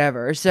the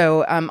whatever.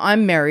 So,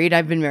 I'm married.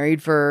 I've been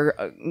married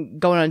for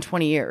going on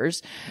 20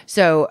 years.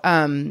 So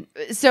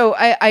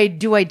I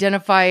do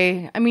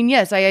identify, I mean,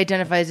 yes, I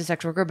identify as a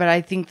sex worker, but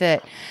I think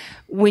that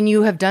when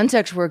you have done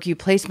sex work, you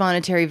place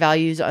monetary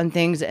values on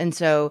things. And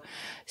so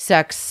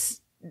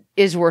sex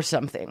is worth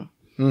something.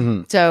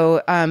 Mm-hmm.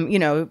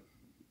 So,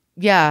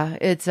 yeah,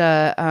 it's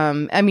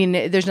I mean,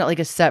 there's not like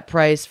a set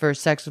price for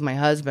sex with my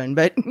husband,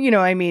 but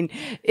I mean,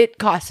 it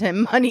costs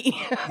him money.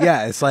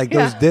 Yeah, it's like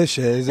those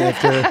dishes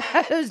after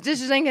those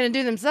dishes ain't gonna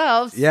do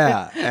themselves.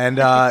 Yeah, and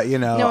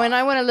No, and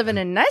I want to live in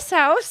a nice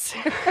house.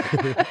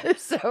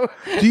 So,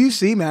 do you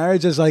see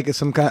marriage as like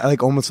some kind,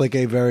 like almost like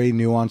a very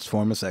nuanced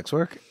form of sex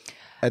work,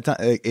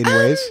 in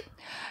ways?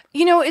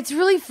 It's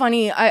really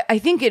funny. I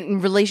think in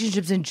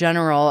relationships in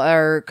general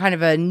are kind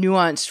of a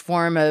nuanced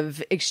form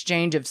of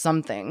exchange of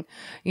something,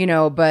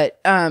 but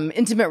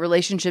intimate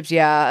relationships,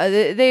 yeah,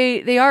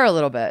 they are a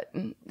little bit.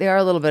 They are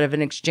a little bit of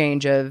an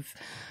exchange of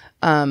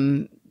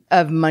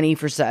money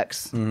for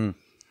sex. Mm-hmm.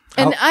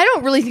 And I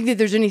don't really think that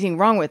there's anything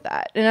wrong with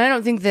that. And I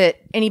don't think that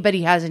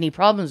anybody has any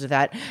problems with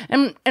that.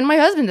 And my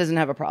husband doesn't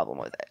have a problem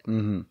with it.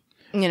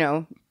 Mm-hmm.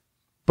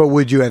 But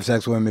would you have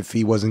sex with him if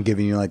he wasn't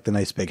giving you like the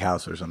nice big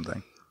house or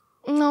something?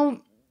 No.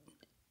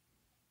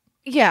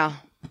 Yeah.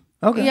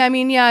 Okay. Yeah, I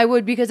mean, yeah, I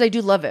would because I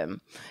do love him.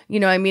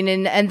 I mean,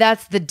 and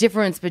that's the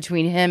difference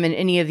between him and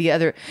any of the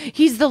other.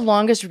 He's the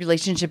longest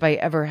relationship I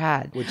ever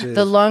had. Which is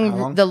the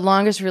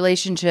longest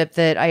relationship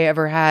that I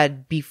ever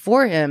had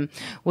before him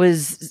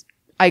was,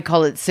 I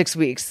call it 6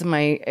 weeks.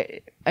 I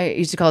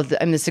used to call it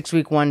I'm the 6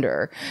 week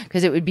wonder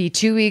because it would be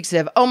 2 weeks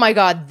of, oh my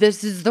God,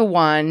 this is the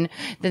one.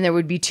 Then there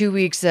would be 2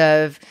 weeks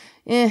of,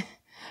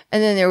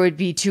 and then there would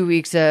be 2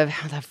 weeks of,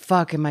 how the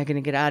fuck am I going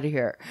to get out of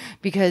here?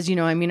 Because,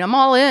 I mean, I'm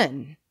all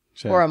in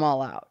or I'm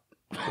all out.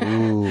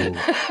 Ooh.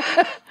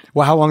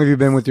 Well, how long have you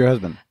been with your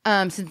husband?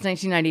 Since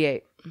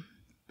 1998.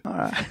 All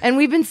right. And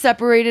we've been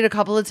separated a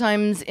couple of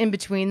times in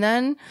between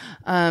then.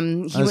 He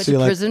went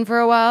to prison for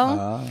a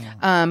while.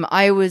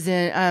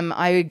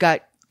 I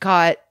got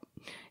caught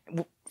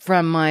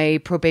from my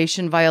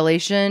probation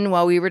violation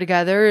while we were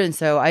together. And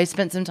so I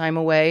spent some time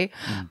away.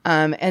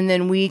 And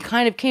then we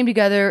kind of came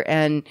together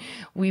and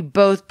we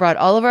both brought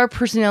all of our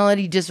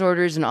personality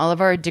disorders and all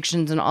of our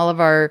addictions and all of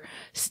our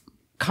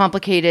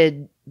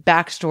complicated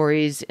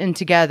backstories in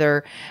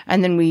together.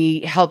 And then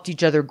we helped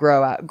each other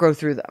grow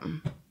through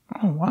them.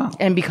 Oh, wow.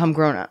 And become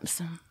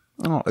grown-ups.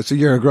 Oh, so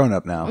you're a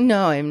grown-up now?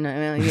 No, I'm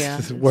not. Yeah.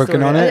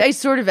 Working on it? I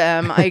sort of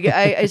am.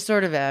 I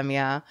sort of am,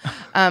 yeah.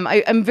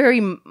 I'm very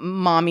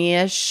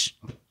mommy-ish.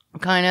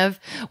 Kind of,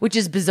 which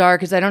is bizarre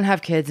because I don't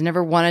have kids,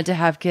 never wanted to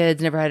have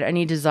kids, never had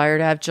any desire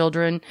to have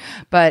children.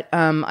 But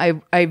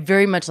I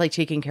very much like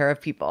taking care of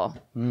people.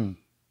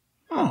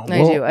 Oh, I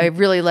do. I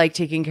really like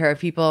taking care of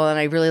people, and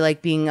I really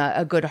like being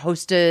a good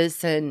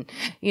hostess, and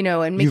and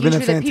making You've been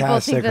sure a that people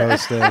think fantastic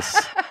that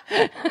hostess.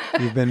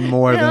 You've been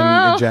more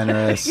than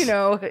generous.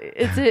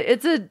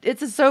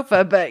 It's a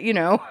sofa, but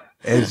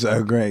It's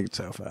a great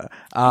sofa.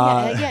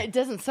 yeah, it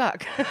doesn't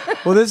suck.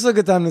 Well, this is a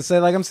good time to say,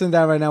 like, I'm sitting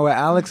down right now with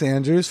Alex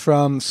Andrews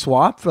from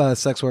SWAP,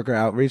 Sex Worker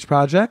Outreach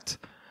Project.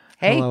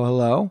 Hey.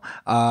 Hello.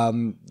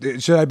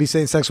 Should I be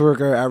saying Sex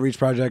Worker Outreach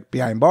Project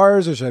Behind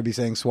Bars, or should I be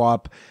saying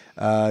SWAP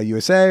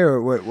USA, or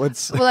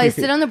what's? Well, I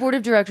sit on the board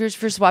of directors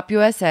for SWAP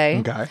USA.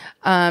 Okay.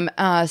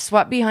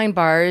 SWAP Behind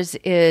Bars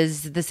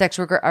is the Sex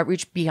Worker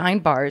Outreach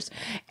Behind Bars.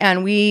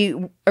 And we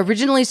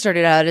originally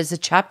started out as a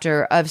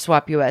chapter of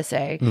SWAP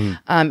USA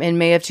in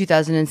May of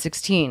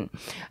 2016.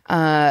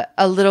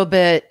 A little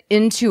bit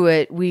into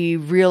it, we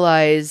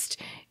realized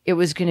it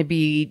was going to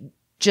be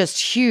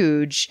just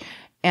huge.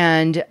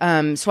 And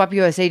SWAP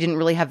USA didn't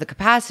really have the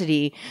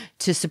capacity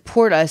to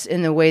support us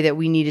in the way that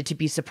we needed to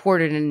be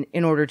supported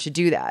in order to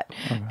do that.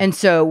 Okay. And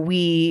so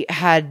we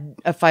had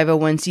a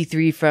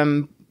 501c3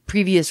 from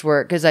previous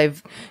work, because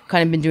I've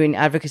kind of been doing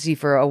advocacy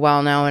for a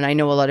while now, and I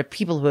know a lot of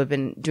people who have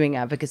been doing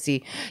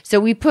advocacy. So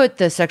we put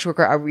the Sex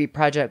Worker Outreach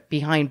Project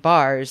Behind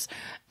Bars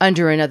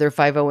under another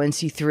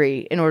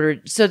 501c3 in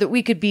order so that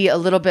we could be a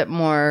little bit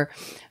more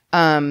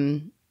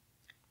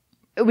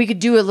we could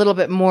do a little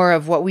bit more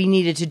of what we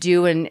needed to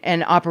do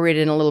and operate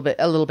in a little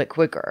bit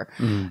quicker.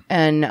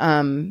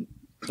 And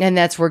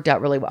that's worked out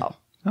really well.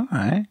 All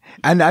right.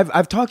 And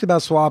I've talked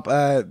about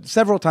SWAP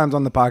several times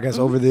on the podcast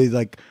over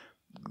the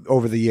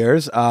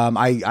years.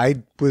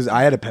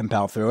 I had a pen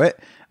pal through it.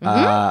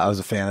 I was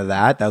a fan of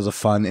that. That was a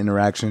fun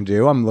interaction to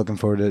do. I'm looking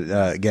forward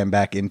to getting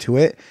back into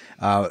it.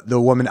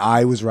 The woman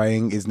I was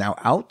writing is now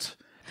out.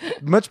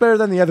 Much better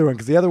than the other one,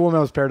 because the other woman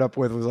I was paired up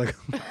with was like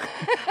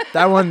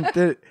that one.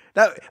 It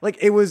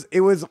was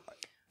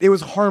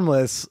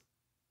harmless.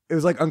 It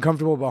was like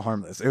uncomfortable but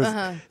harmless. It was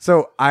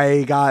so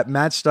I got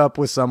matched up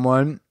with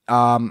someone,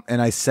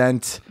 and I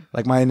sent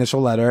like my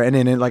initial letter, and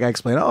in it, like, I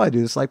explained, I do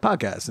this like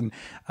podcast, and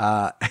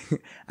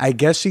I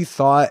guess she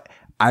thought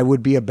I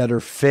would be a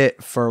better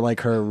fit for like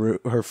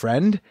her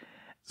friend.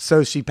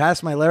 So she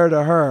passed my letter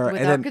to her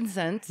without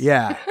consent.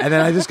 Yeah, and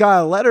then I just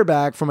got a letter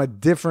back from a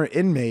different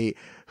inmate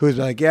who was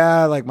like,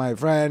 "Yeah, like my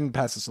friend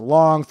passed us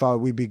along,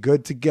 thought we'd be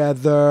good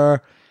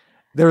together."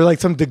 There were like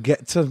some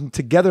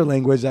together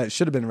language that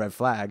should have been a red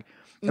flag,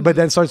 but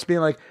then starts being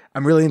like,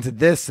 "I'm really into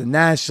this and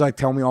that." She's like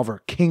telling me all of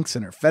her kinks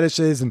and her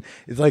fetishes, and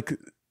it's like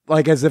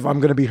as if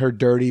I'm gonna be her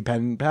dirty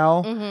pen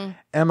pal, and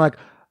I'm like,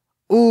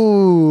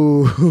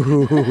 "Ooh."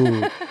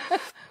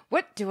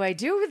 What do I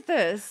do with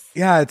this?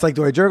 Yeah, it's like,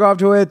 do I jerk off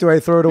to it? Do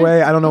I throw it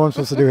away? I don't know what I'm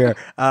supposed to do here.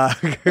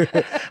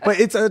 But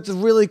it's a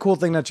really cool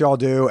thing that y'all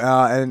do.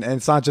 And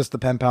it's not just the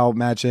pen pal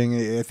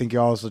matching. I think you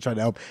also try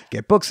to help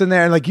get books in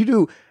there. And like you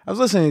do, I was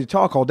listening to you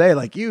talk all day.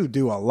 Like you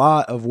do a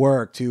lot of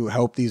work to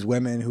help these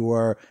women who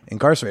are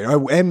incarcerated,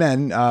 and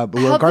men who are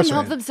incarcerated.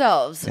 Help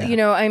themselves.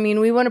 Yeah.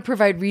 We want to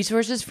provide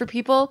resources for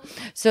people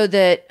so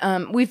that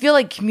we feel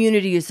like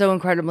community is so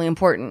incredibly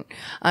important.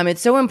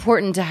 It's so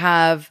important to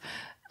have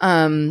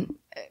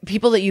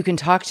people that you can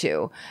talk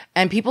to,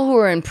 and people who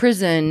are in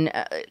prison,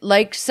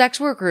 like sex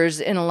workers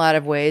in a lot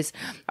of ways,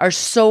 are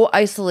so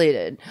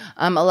isolated.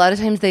 A lot of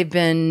times they've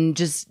been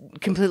just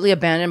completely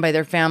abandoned by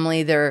their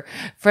family. Their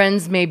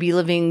friends may be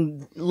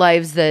living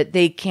lives that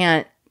they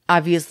can't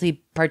obviously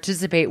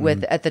participate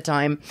with at the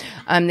time.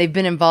 They've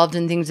been involved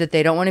in things that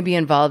they don't want to be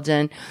involved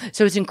in.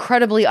 So it's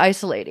incredibly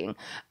isolating.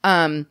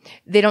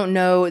 They don't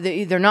know,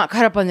 they're not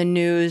caught up on the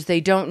news. They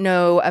don't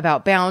know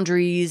about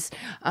boundaries.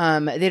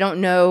 They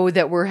don't know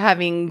that we're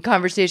having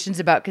conversations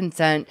about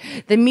consent.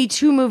 The Me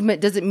Too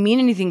movement doesn't mean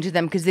anything to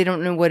them because they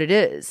don't know what it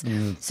is.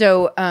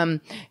 So,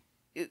 and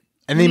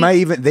they might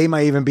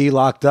even be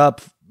locked up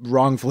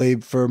wrongfully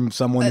from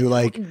someone who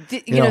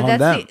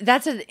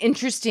that's an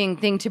interesting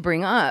thing to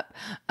bring up.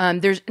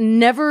 There's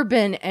never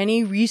been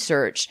any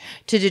research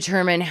to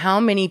determine how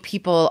many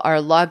people are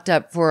locked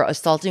up for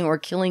assaulting or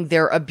killing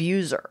their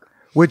abuser,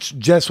 which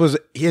just was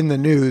in the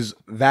news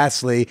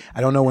vastly.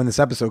 I don't know when this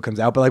episode comes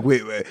out, but like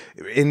we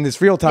in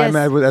this real time,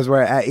 as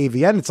we're at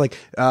AVN, it's like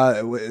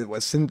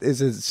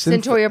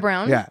Centoya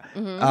Brown? Yeah,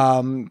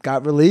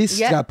 got released.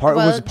 Yep.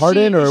 Was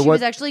pardoned, or she what?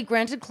 Was actually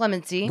granted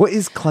clemency. What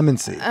is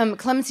clemency?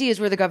 Clemency is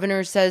where the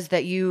governor says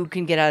that you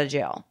can get out of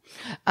jail.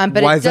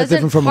 But why it is that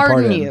different from pardon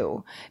a pardon?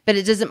 You. But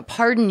it doesn't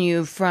pardon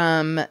you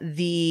from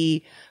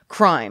the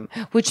crime,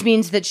 which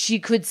means that she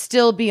could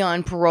still be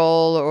on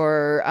parole,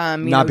 or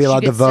not be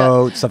allowed to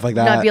vote, stuff like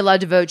that. Not be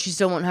allowed to vote. She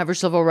still won't have her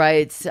civil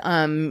rights,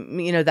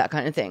 that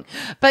kind of thing.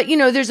 But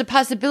there's a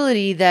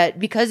possibility that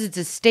because it's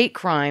a state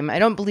crime, I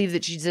don't believe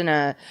that she's in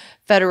a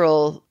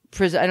federal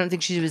prison. I don't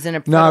think she was in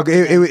a No,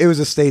 prison. it was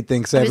a state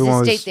thing. So It was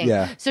everyone a state was thing.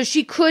 yeah. So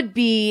she could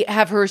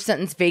have her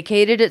sentence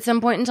vacated at some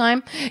point in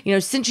time. You know,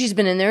 since she's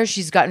been in there,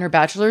 she's gotten her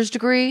bachelor's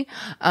degree.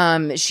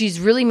 She's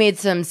really made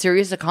some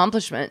serious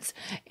accomplishments.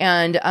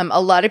 And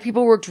a lot of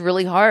people worked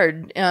really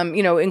hard,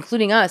 you know,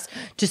 including us,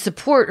 to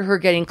support her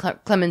getting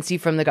clemency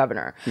from the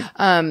governor.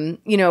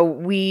 You know,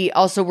 we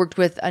also worked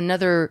with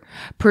another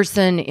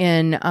person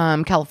in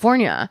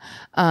California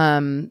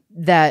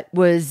that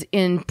was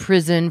in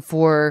prison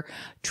for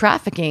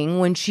trafficking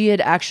when she had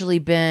actually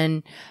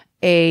been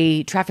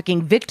a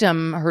trafficking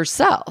victim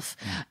herself.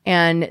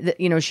 And,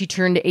 you know, she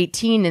turned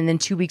 18 and then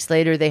 2 weeks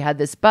later they had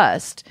this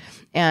bust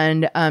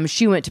and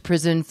she went to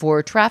prison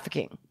for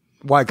trafficking.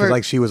 Why? Because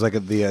like she was like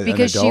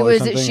because an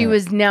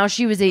adult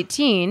she was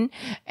 18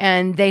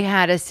 and they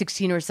had a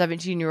 16 or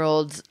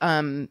 17-year-old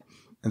and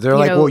they're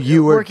like, well,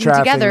 you were working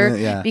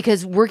together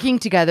because working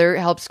together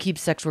helps keep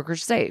sex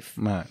workers safe.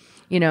 Right.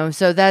 You know,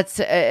 so that's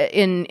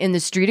in the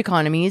street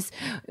economies.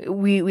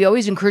 We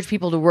always encourage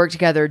people to work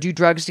together, do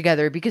drugs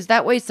together, because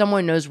that way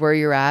someone knows where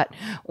you're at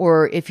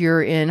or if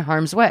you're in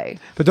harm's way.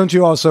 But don't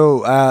you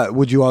also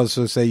would you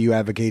also say you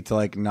advocate to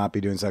like not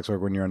be doing sex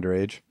work when you're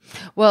underage?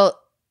 Well,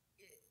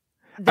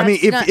 I mean,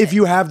 if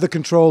you have the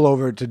control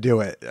over it to do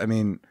it, I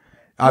mean,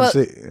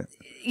 obviously, well,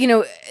 you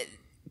know,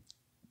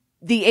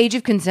 the age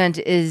of consent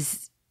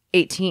is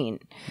 18.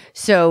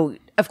 So,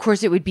 of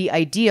course, it would be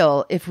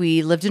ideal if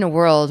we lived in a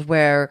world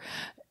where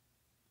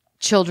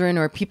children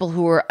or people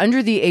who are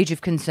under the age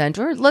of consent,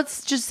 or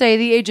let's just say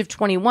the age of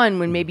 21,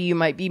 when maybe you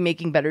might be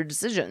making better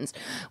decisions,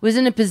 was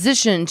in a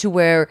position to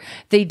where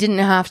they didn't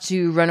have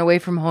to run away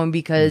from home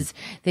because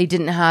they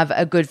didn't have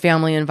a good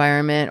family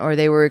environment, or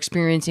they were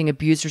experiencing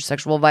abuse or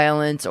sexual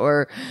violence,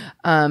 or,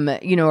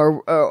 you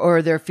know,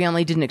 or their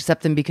family didn't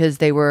accept them because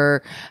they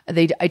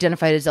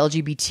identified as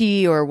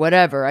LGBT or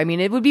whatever. I mean,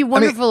 it would be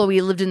wonderful if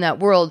we lived in that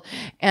world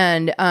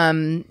and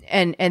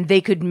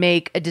they could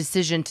make a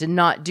decision to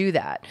not do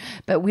that,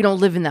 but we don't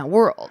live in that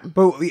world.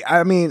 But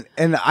I mean,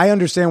 and I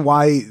understand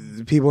why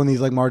people in these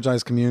like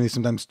marginalized communities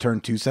sometimes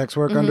turn to sex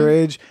work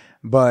underage,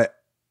 but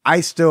I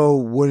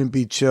still wouldn't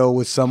be chill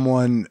with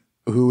someone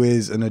who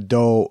is an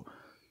adult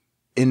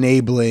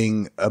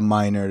enabling a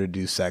minor to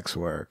do sex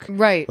work.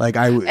 Right. Like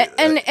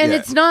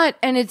it's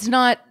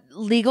not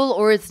legal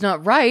or it's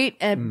not right,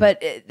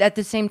 but at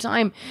the same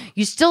time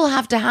you still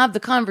have to have the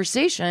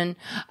conversation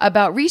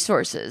about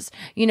resources.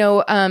 You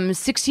know,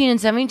 16 and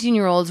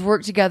 17-year-olds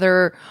work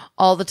together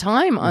all the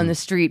time on the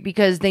street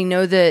because they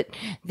know that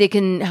they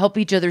can help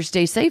each other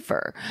stay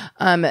safer.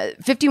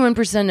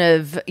 51%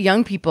 of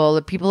young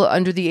people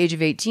under the age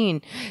of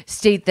 18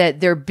 state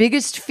that their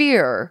biggest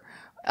fear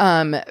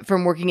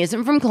from working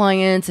isn't from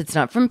clients, it's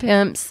not from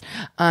pimps,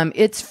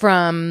 it's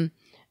from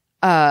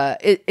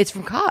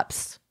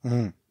cops.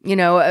 You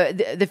know,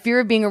 the fear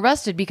of being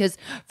arrested, because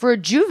for a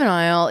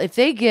juvenile, if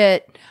they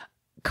get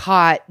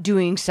caught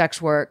doing sex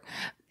work,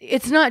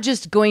 it's not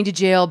just going to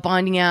jail,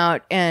 bonding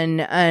out, and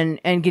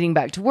getting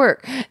back to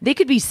work. They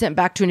could be sent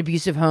back to an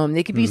abusive home.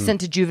 They could be sent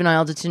to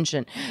juvenile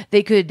detention.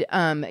 They could,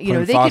 you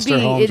know, they could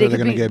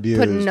be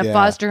put in a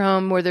foster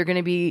home where they're going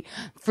to be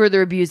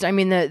further abused. I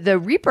mean, the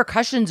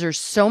repercussions are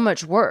so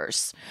much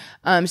worse.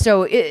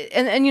 So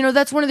you know,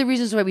 that's one of the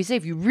reasons why we say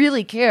if you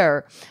really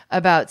care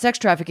about sex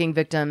trafficking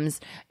victims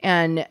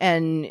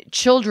and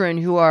children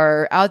who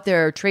are out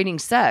there trading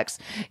sex,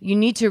 you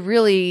need to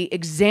really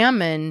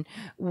examine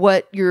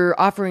what you're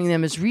offering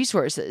them as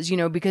resources, you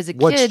know, because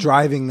what's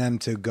driving them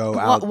to go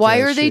out?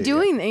 Why are they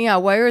doing that? Yeah.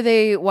 Why are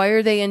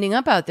they ending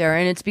up out there?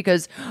 And it's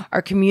because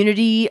our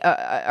communities,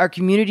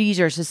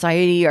 our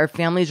society, our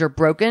families are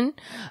broken.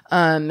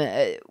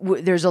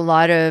 There's a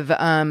lot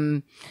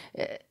of,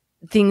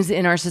 things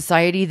in our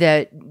society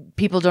that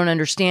people don't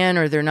understand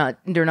or they're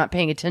not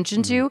paying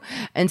attention to.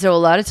 And so a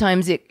lot of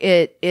times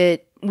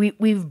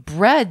we've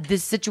bred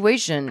this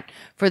situation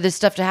for this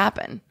stuff to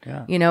happen.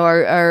 Yeah. You know,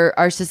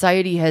 our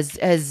society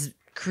has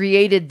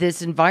created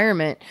this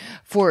environment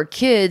for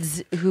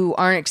kids who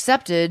aren't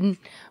accepted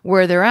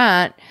where they're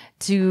at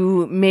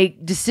to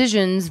make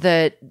decisions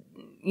that,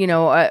 you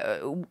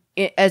know,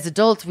 as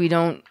adults, we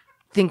don't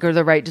think are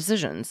the right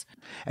decisions.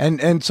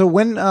 And so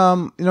when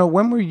you know,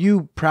 when were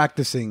you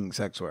practicing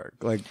sex work?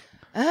 Like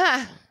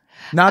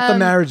not the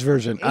marriage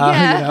version.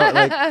 Yeah. You know,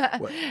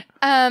 like what?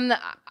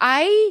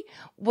 I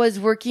was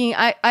working.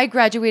 I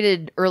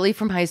graduated early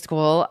from high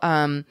school.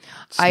 I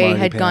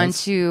had gone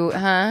to,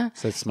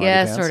 pants?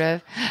 Sort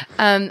of.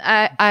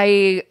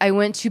 I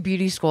went to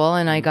beauty school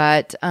and I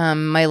got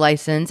my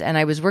license, and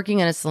I was working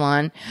in a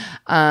salon.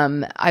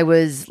 I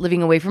was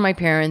living away from my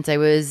parents. I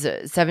was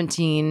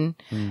 17,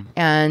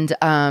 and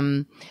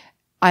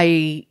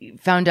I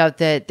found out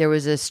that there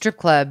was a strip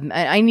club.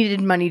 I needed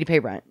money to pay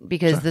rent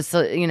because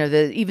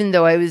even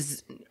though I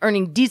was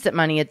earning decent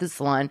money at the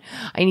salon,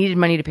 I needed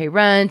money to pay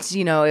rent.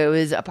 You know, it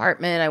was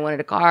apartment. I wanted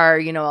a car,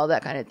 you know, all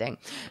that kind of thing.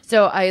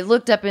 So I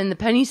looked up in the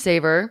Penny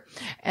Saver,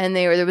 and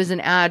there was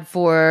an ad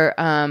for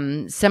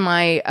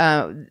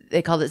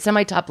they called it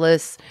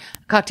semi-topless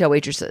cocktail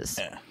waitresses.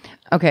 Yeah.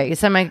 Okay,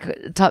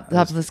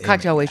 topless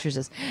cocktail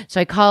waitresses. So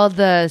I called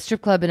the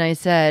strip club and I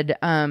said,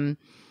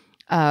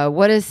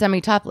 what is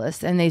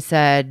semi-topless? And they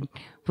said,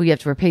 well, you have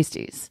to wear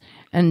pasties.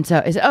 And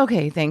so I said,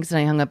 okay, thanks. And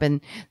I hung up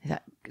and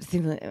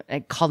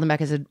I called them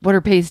back. I said, what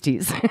are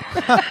pasties? So,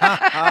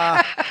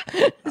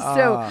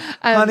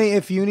 honey,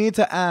 if you need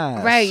to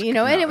ask. Right,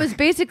 and it was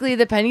basically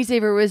the penny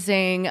saver was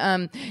saying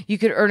you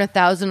could earn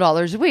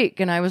 $1,000 a week.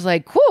 And I was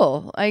like,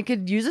 cool, I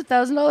could use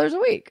 $1,000 a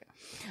week.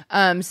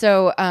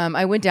 So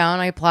I went down,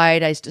 I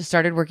applied, I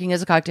started working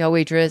as a cocktail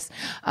waitress.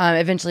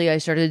 Eventually I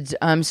started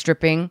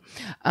stripping.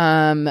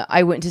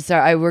 I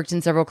worked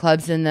in several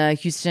clubs in the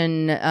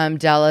Houston,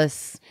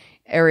 Dallas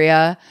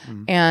area.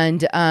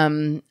 And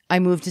I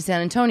moved to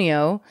San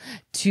Antonio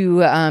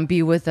to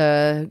be with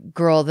a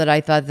girl that I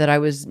thought that I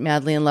was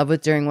madly in love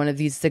with during one of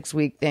these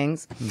 6-week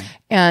things.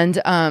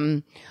 And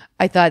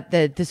I thought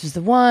that this was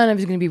the one. I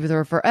was going to be with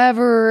her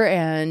forever.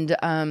 And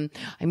I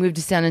moved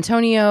to San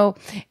Antonio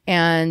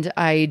and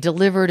I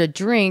delivered a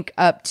drink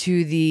up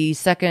to the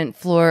second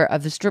floor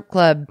of the strip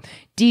club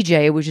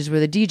DJ, which is where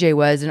the DJ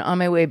was. And on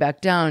my way back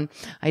down,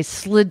 I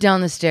slid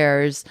down the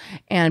stairs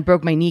and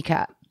broke my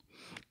kneecap.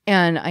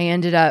 And I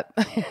ended up,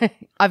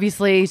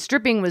 obviously,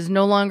 stripping was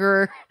no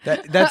longer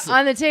that's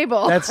on the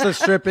table. That's the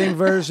stripping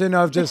version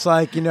of just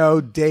like,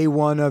 day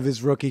one of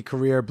his rookie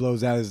career,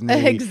 blows out his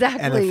knee.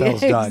 Exactly.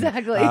 NFL's done.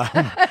 Exactly.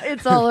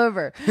 It's all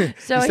over.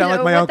 So, you sound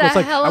like my uncle's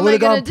like, I would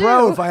have gone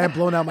pro if I had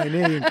blown out my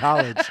knee in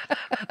college.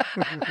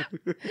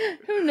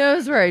 Who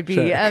knows where I'd be?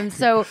 Sure.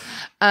 So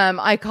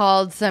I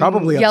called some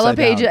Probably yellow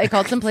upside pages. down. I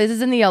called some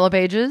places in the yellow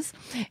pages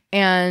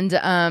and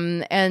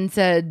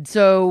said,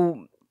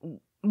 so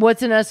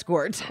what's an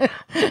escort?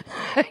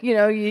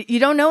 You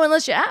don't know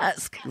unless you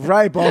ask.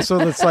 Right. But also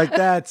it's like,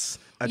 that's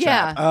a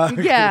trap.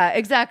 Yeah,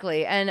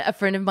 exactly. And a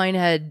friend of mine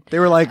had. They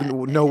were like,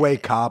 no way,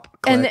 cop.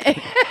 Click.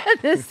 And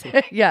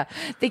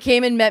they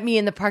came and met me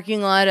in the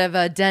parking lot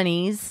of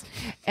Denny's.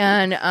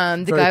 And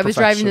the Very guy was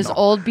driving this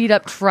professional. old beat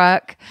up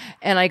truck.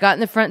 And I got in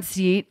the front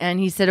seat and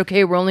he said,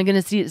 okay, we're only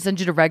going to send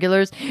you to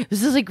regulars.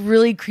 This is like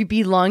really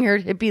creepy, long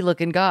haired, hippie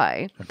looking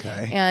guy.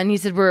 Okay. And he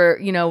said,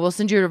 we'll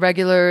send you to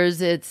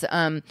regulars. It's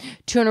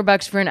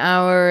 $200 for an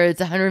hour.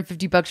 It's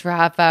 $150 for a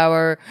half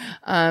hour.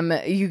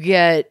 You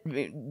get,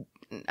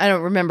 I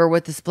don't remember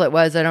what the split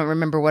was. I don't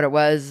remember what it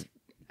was.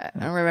 I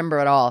don't remember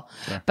at all.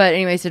 Sure. But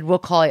anyway, he said, we'll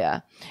call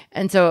you.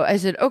 And so I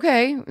said,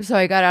 okay. So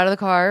I got out of the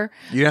car.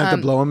 You didn't have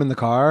to blow him in the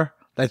car?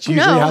 That's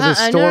usually how this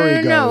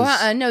story goes.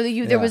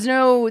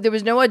 No, there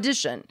was no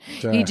audition.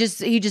 Sure. He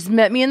just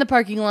met me in the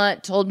parking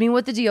lot, told me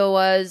what the deal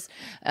was,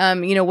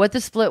 what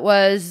the split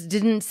was,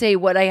 didn't say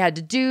what I had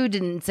to do,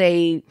 didn't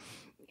say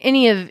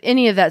any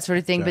of that sort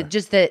of thing, Sure. but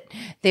just that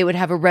they would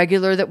have a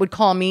regular that would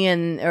call me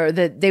or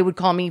that they would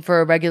call me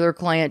for a regular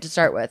client to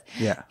start with.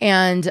 Yeah.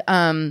 And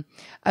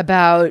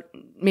about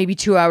maybe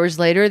 2 hours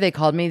later, they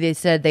called me. They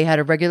said they had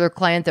a regular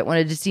client that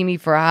wanted to see me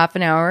for a half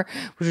an hour,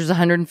 which was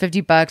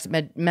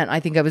 $150. Meant I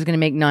think I was going to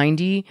make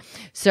 90.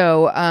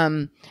 So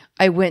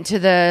I went to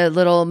the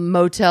little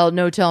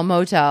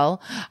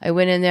motel. I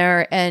went in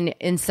there, and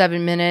in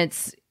 7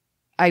 minutes,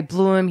 I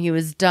blew him. He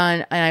was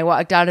done. And I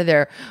walked out of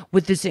there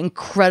with this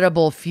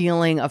incredible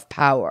feeling of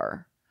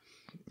power.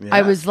 Yeah.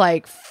 I was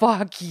like,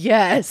 fuck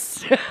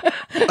yes.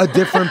 A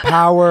different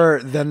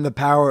power than the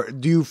power.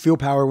 Do you feel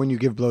power when you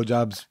give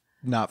blowjobs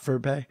not for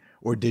pay?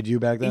 Or did you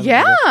back then?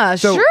 Yeah,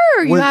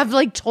 sure. You have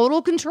like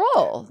total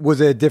control. Was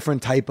it a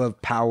different type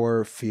of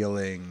power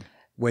feeling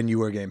when you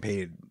were getting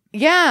paid?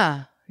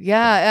 Yeah.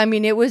 I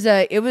mean, it was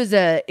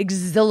a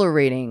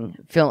exhilarating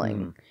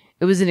feeling.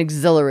 It was an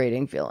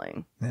exhilarating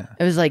feeling. Yeah.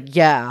 It was like,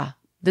 yeah,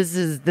 this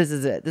is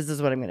it. This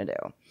is what I'm gonna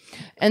do.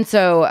 And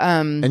so,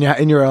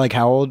 and you're like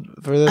how old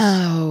for this?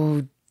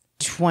 Oh,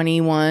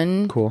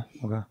 21. Cool.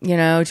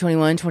 Okay.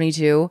 21,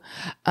 22.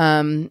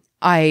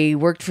 I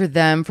worked for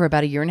them for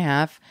about a year and a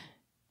half.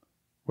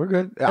 We're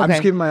good. I'm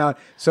just keeping my eye.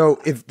 So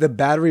if the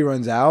battery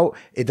runs out,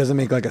 it doesn't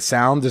make like a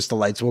sound, just the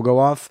lights will go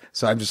off.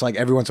 So I'm just like,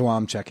 every once in a while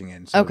I'm checking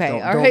in. So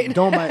right.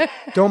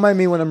 Don't mind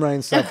me when I'm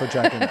writing stuff for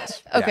checking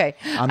this. Okay.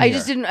 Yeah, I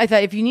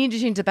thought if you need to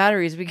change the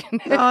batteries, we can.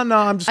 No,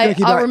 I'm just going to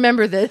keep I'll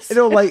remember this.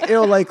 It'll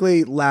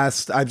likely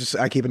last. I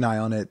keep an eye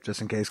on it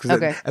just in case.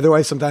 Because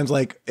otherwise sometimes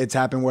like it's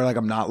happened where like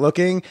I'm not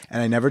looking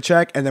and I never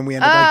check. And then we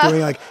end up like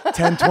doing like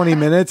 10, 20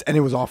 minutes and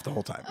it was off the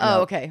whole time.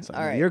 Okay. So,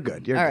 all right. You're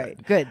good. All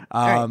right. Good.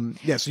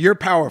 Yeah. So you're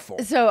powerful.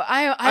 So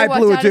I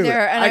walked out of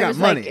there and I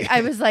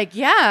was like,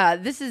 yeah,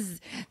 this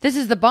is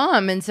the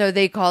bomb. And so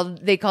they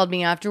called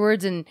me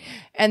afterwards and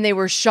they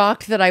were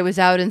shocked that I was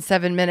out in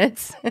 7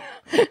 minutes.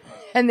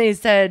 And they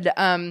said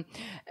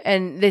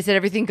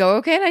everything go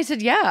okay? And I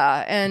said,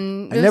 yeah.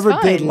 And I never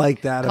did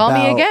like that. Call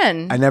me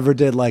again. I never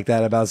did like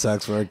that about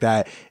sex work,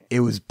 that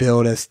it was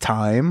billed as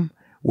time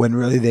when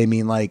really they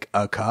mean like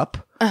a cup.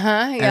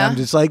 Yeah. And I'm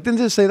just like, then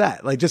just say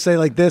that. Like, just say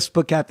like this,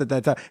 put capped at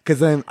that time. Because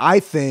then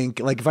I think,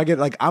 like, if I get,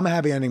 like, I'm a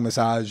happy ending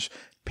massage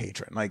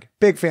patron, like,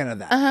 big fan of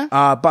that.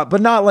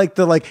 But not like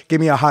the, like,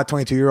 give me a hot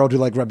 22-year-old who,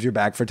 like, rubs your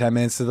back for 10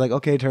 minutes to, like,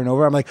 okay, turn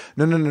over. I'm like,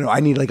 no.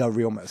 I need, like, a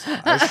real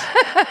massage.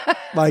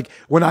 Like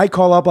when I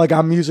call up, like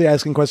I'm usually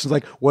asking questions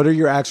like, "What are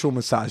your actual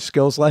massage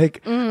skills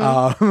like?"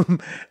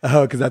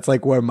 Because that's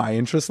like where my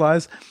interest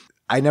lies.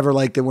 I never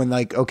liked it when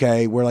like,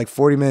 okay, we're like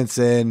 40 minutes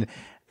in.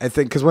 I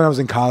think because when I was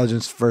in college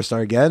and first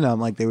started getting, I'm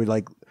like, they would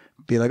like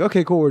be like,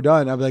 "Okay, cool, we're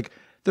done." I'm like,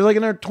 "There's like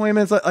another 20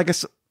 minutes. Like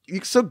you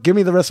can still give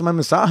me the rest of my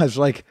massage."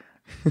 Like,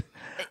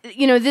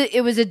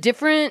 it was a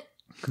different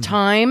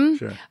time.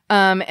 Sure.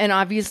 And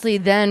obviously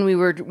then we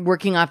were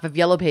working off of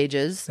Yellow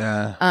Pages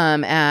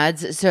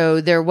ads.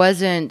 So there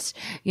wasn't,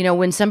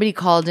 when somebody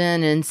called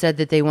in and said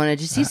that they wanted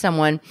to see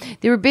someone,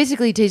 they were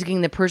basically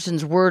taking the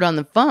person's word on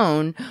the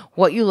phone,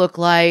 what you look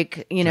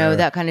like,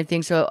 that kind of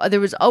thing. So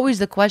there was always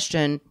the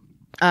question,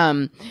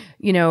 they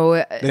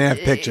didn't have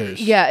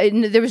pictures. Yeah.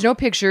 There was no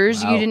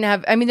pictures. Wow. You didn't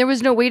have, there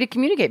was no way to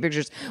communicate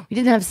pictures. We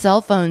didn't have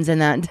cell phones in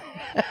that.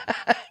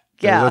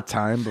 There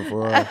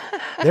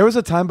was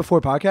a time before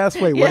podcasts.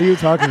 Wait, what are you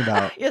talking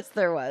about? Yes,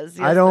 there was.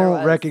 I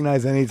don't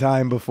recognize any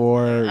time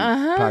before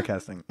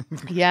podcasting.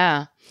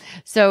 Yeah.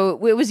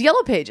 So it was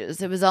Yellow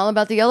Pages. It was all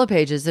about the Yellow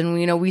Pages.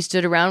 And, we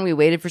stood around, we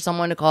waited for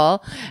someone to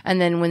call. And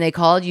then when they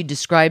called, you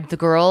described the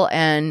girl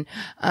and,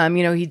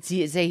 he'd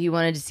say he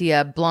wanted to see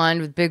a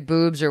blonde with big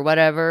boobs or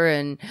whatever.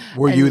 And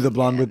were you the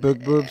blonde with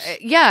big boobs?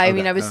 Yeah.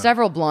 I was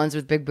several blondes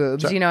with big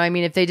boobs. Sure.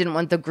 If they didn't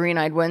want the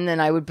green-eyed one,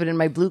 then I would put in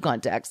my blue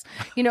contacts.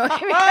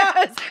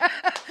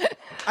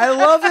 I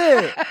love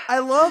it. I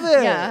love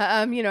it.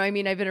 Yeah.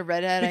 I've been a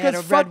redhead. Because I had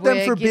a fuck red them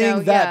wig, for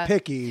being that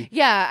picky.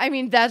 Yeah.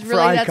 That's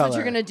eye what color.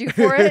 you're going to do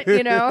for it,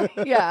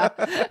 Yeah.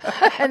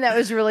 And that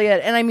was really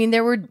it. And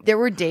there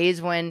were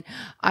days when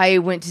I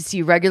went to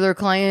see regular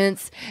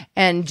clients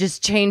and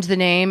just changed the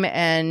name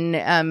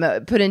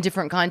and put in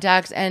different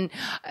contacts and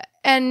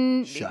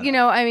they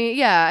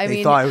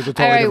thought it was a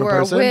totally different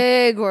person. A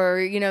wig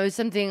or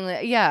something.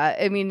 Yeah,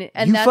 and you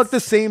fucked the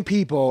same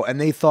people,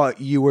 and they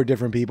thought you were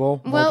different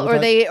people. Well, or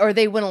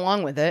they went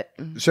along with it.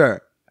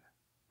 Sure.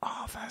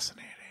 Oh,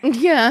 fascinating.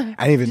 Yeah,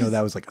 I didn't even know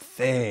that was like a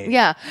thing.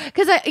 Yeah,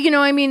 because at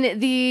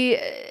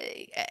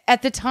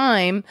the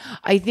time,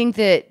 I think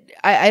that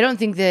I don't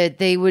think that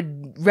they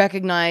would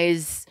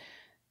recognize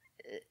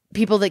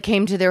people that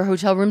came to their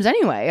hotel rooms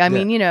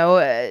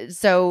anyway.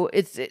 So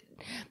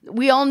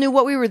we all knew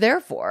what we were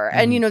there for.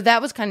 And,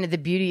 that was kind of the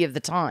beauty of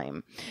the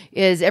time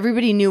is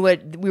everybody knew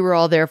what we were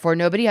all there for.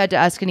 Nobody had to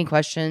ask any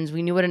questions.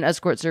 We knew what an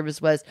escort service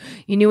was.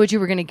 You knew what you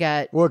were going to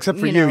get. Well, except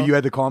for you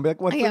had to call and be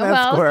like, what's an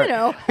escort?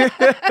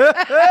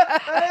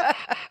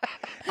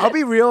 I'll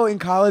be real. In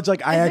college,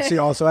 like I actually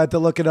also had to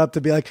look it up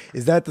to be like,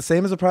 is that the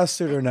same as a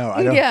prostitute or no?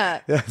 I don't.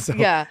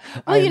 Yeah.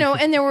 Well,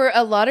 and there were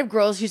a lot of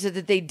girls who said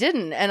that they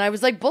didn't. And I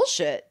was like,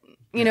 bullshit.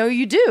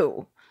 You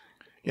do.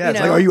 Yeah,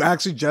 it's like, are you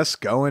actually just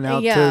going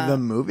out to the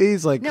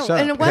movies? Like, no,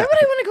 and why would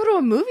I want to go to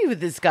a movie with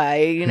this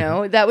guy?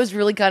 That was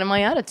really kind of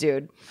my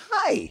attitude.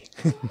 Hi.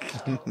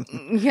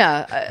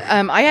 Yeah,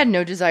 I had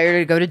no desire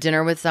to go to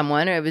dinner with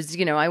someone. It was,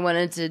 I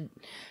wanted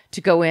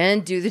to go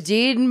in, do the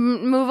deed,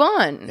 and move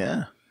on.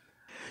 Yeah.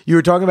 You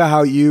were talking about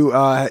how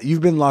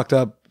you've been locked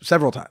up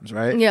several times,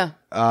 right? Yeah.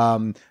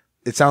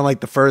 It sounded like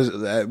the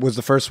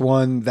first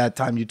one that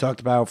time you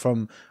talked about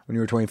from when you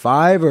were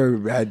 25, or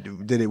was it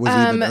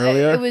even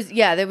earlier?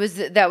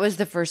 That was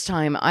the first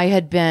time. I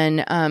had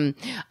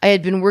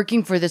been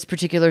working for this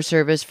particular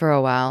service for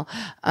a while.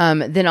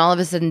 Then all of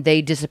a sudden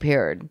they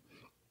disappeared,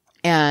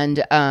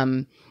 and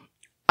I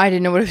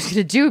didn't know what I was going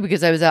to do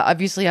because I was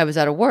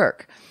out of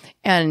work.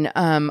 And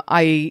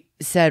I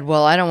said,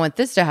 well, I don't want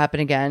this to happen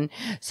again.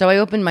 So I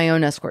opened my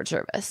own escort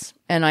service.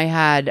 And I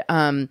had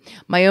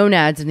my own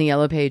ads in the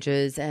Yellow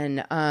Pages.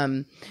 And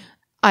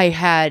I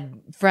had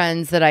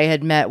friends that I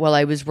had met while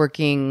I was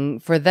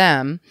working for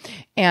them.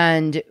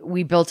 And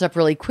we built up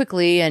really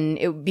quickly. And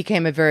it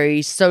became a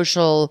very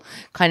social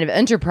kind of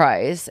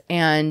enterprise.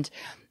 And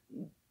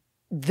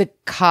the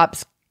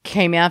cops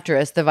came after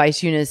us. The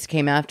vice units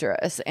came after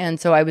us.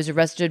 And so I was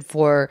arrested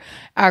for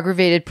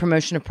aggravated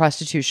promotion of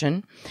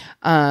prostitution.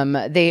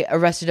 They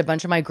arrested a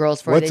bunch of my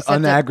girls for it. What's they said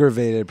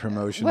unaggravated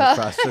promotion of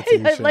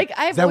prostitution? Is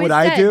that what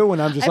I do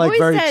when I'm just I've like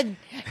very... said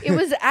it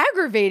was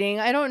aggravating.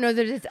 I don't know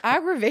that it's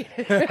aggravated.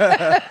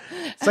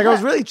 It's like I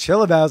was really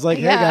chill about it. I was like,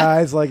 hey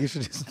guys, like you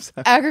should do some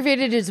stuff.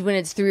 Aggravated is when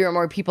it's 3 or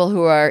more people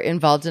who are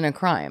involved in a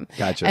crime.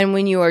 Gotcha. And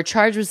when you are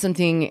charged with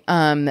something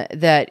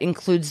that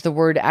includes the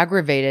word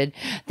aggravated,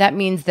 that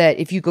means that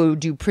if you go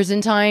do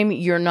prison time,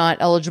 you're not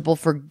eligible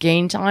for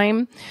gain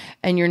time.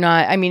 And you're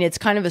not, it's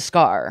kind of a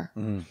scar.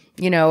 Mm.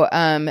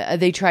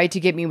 They tried to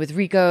get me with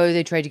RICO.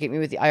 They tried to get me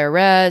with the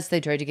IRS.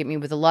 They tried to get me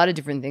with a lot of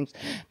different things.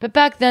 But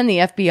back then, the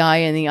FBI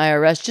and the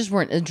IRS just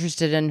weren't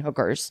interested in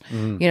hookers.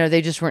 Mm.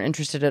 They just weren't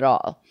interested at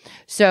all.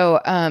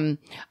 So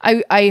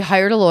I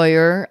hired a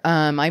lawyer.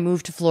 I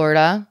moved to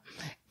Florida.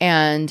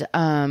 And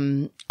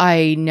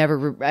I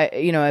never,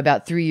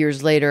 about 3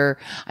 years later,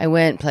 I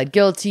went, pled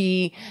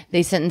guilty.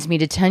 They sentenced me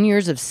to 10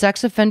 years of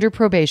sex offender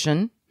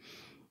probation.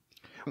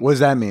 What does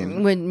that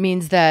mean? It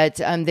means that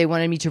they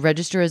wanted me to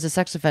register as a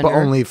sex offender. But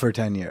only for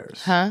 10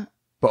 years. Huh?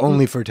 But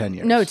only for 10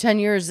 years. No, 10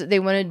 years. They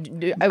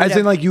wanted... As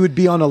in like you would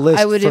be on a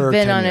list for 10 years. I would have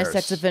been on a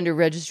sex offender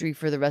registry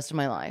for the rest of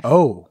my life.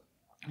 Oh.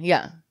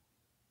 Yeah.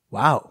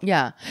 Wow.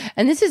 Yeah.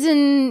 And this is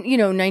in,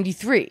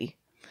 93.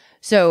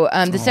 So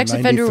the sex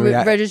offender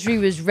 93. registry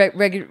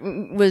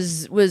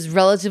was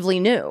relatively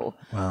new.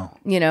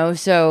 Wow.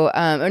 So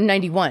or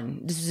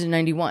 91. This was in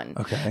 91.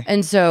 Okay.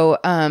 And so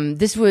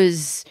this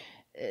was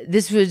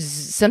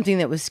something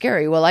that was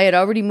scary. Well, I had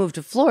already moved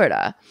to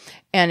Florida,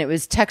 and it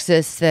was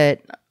Texas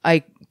that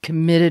I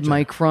committed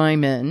my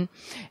crime in.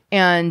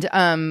 And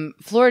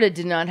Florida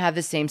did not have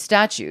the same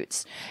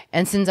statutes.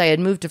 And since I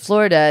had moved to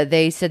Florida,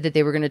 they said that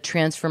they were going to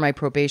transfer my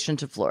probation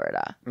to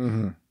Florida.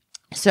 Mm-hmm.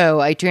 So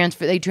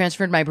they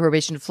transferred my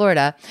probation to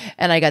Florida,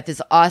 and I got this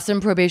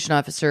awesome probation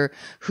officer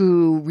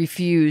who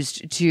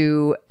refused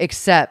to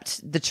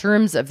accept the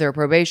terms of their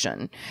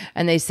probation.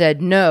 And they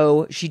said,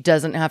 no, she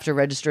doesn't have to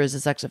register as a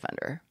sex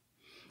offender.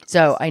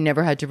 So I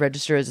never had to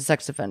register as a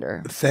sex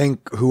offender.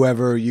 Thank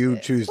whoever you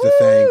choose to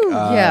thank.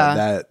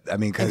 Yeah.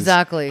 Because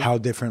exactly how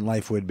different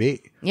life would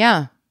be.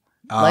 Yeah.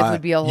 Life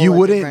would be a whole you lot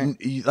wouldn't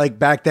different. like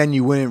back then.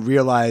 You wouldn't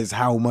realize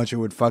how much it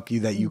would fuck you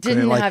that you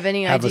couldn't like have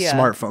any have idea. a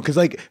smartphone. Because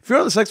like if you're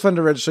on the sex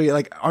offender registry,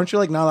 like aren't you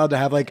like not allowed to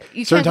have like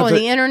You certain can't go on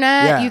types the of-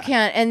 internet. Yeah. You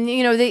can't. And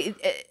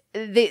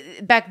they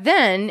back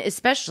then,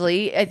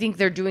 especially, I think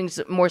they're doing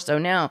more so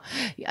now.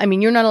 I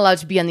mean, you're not allowed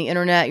to be on the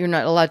internet. You're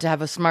not allowed to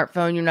have a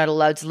smartphone. You're not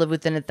allowed to live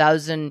within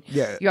 1,000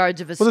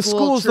 yards of a school. The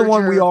school's church, the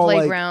one we or all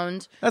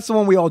playground. like. That's the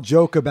one we all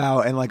joke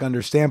about and like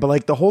understand. But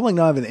like the whole like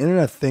not having an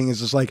internet thing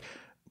is just like,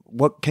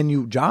 what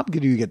job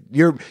can you get?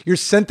 You're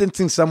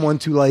sentencing someone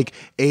to like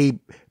a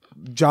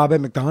job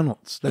at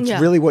McDonald's. That's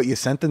really what you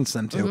sentence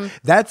them to. Mm-hmm.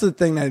 That's the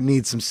thing that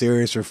needs some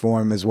serious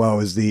reform as well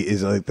as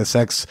the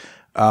sex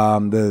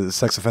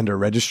offender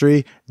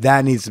registry.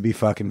 That needs to be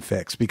fucking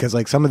fixed because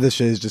like some of this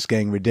shit is just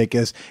getting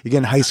ridiculous. You're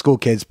getting high school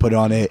kids put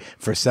on it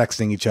for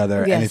sexting each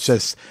other, and it's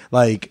just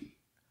like,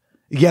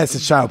 yes,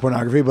 it's child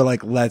pornography, but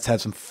like let's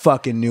have some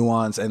fucking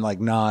nuance and like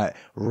not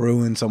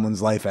ruin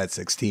someone's life at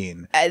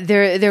 16.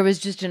 There was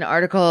just an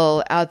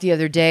article out the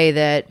other day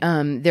that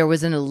there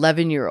was an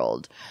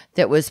 11-year-old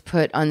that was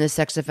put on the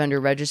sex offender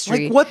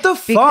registry. Like what the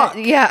fuck?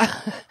 Yeah,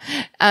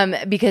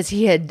 because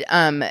he had,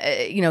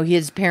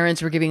 his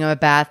parents were giving him a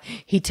bath.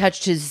 He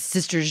touched his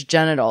sister's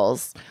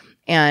genitals,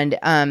 and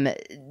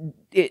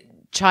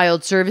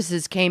child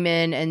services came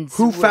in and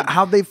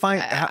how'd they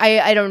find?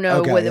 I don't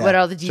know what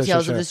all the Sure.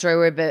 details of the story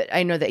were, but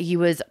I know that he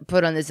was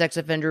put on the sex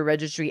offender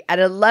registry at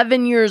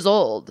 11 years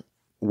old.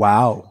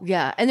 Wow.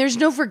 Yeah, and there's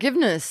no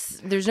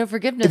forgiveness. There's no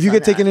forgiveness. If you on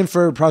get taken that. in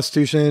for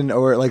prostitution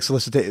or like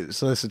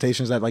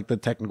solicitations at like the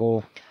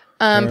technical.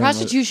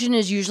 Prostitution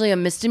is usually a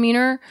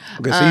misdemeanor.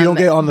 Okay, so you don't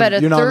get on the. But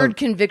a you're not on third the,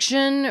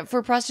 conviction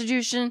for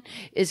prostitution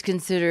is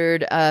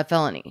considered a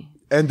felony.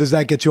 and does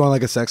that get you on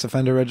like a sex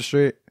offender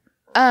registry?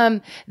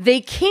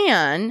 They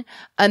can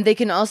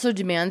also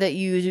demand that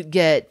you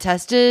get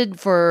tested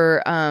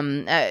for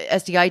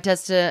STI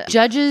tested.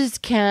 Judges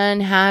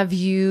can have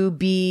you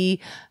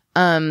be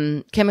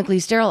chemically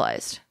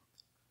sterilized.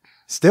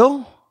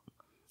 Still?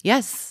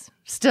 Yes,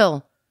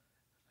 still.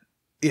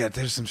 Yeah,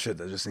 there's some shit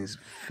that just needs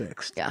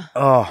fixed. Yeah.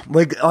 Oh,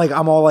 like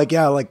I'm all like,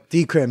 yeah, like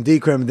decrim.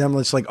 And then I'm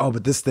just like, oh,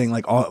 but this thing,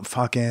 like, oh,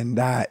 fucking,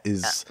 that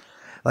is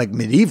like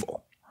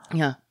medieval.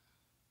 Yeah.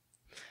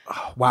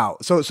 Wow.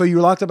 So you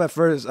were locked up at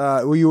first.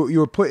 You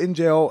were put in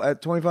jail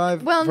at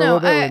 25? Well, no,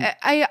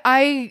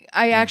 I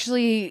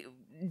actually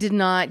did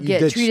not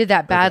get treated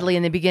that badly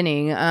in the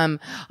beginning.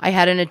 I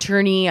had an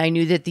attorney. I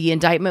knew that the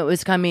indictment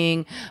was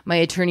coming. My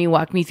attorney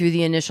walked me through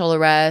the initial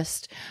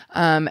arrest.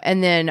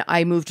 And then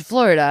I moved to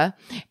Florida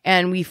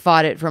and we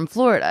fought it from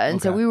Florida.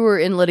 And so we were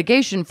in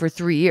litigation for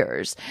 3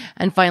 years,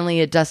 and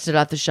finally it dusted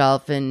off the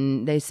shelf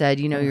and they said,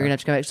 you're going to have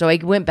to come back. So I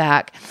went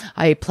back,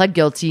 I pled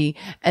guilty,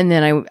 and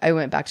then I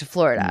went back to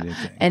Florida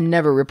and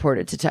never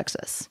reported to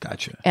Texas.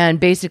 Gotcha. And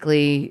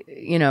basically,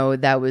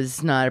 that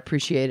was not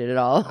appreciated at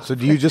all. So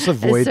do you just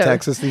avoid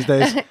Texas these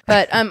days?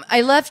 But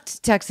I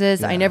left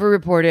Texas. I never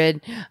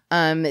reported.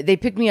 They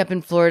picked me up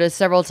in Florida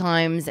several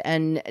times,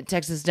 and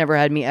Texas never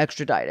had me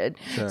extradited.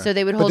 Sure. So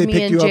they would hold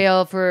me in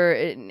jail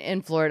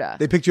in Florida.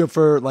 They picked you up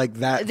for like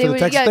that for the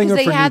Texas thing or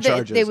for new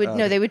charges? They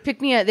would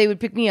pick me up. They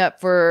would pick me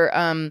up for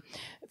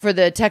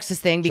the Texas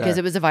thing because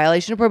it was a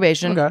violation of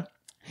probation. Okay.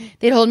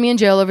 They'd hold me in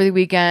jail over the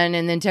weekend,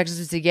 and then Texas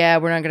would say, "Yeah,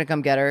 we're not going to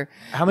come get her."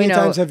 How many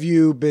times have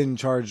you been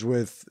charged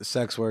with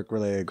sex work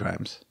related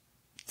crimes?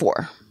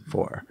 4.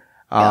 4.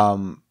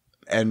 Yeah.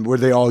 And were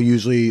they all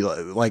usually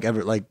like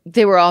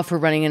they were all for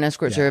running an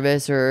escort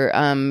service, or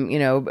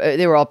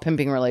they were all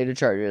pimping related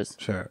charges.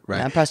 Sure,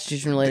 right.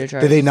 Prostitution related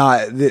charges. Did they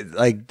not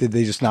did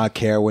they just not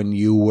care when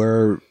you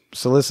were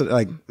solicited?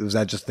 Like, was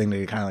that just a thing that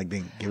you kind of like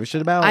didn't give a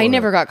shit about? I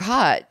never got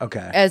caught.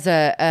 Okay. As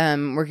a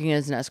working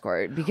as an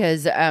escort,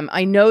 because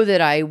I know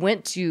that I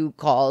went to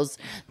calls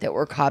that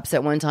were cops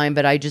at one time,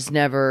 but I just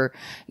never,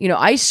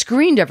 I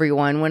screened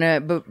everyone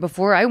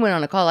before I went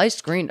on a call. I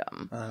screened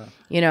them,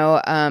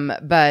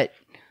 but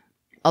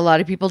a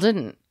lot of people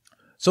didn't.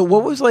 So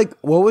what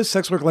was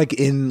sex work like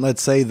in,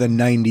 let's say, the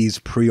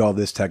 90s, pre all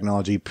this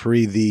technology,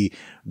 pre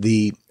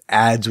the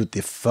ads with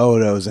the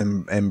photos,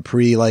 and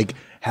pre like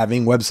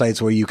having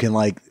websites where you can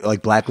like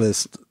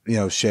blacklist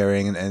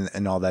sharing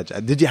and all that.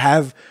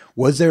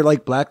 Was there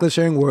like blacklist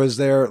sharing? Was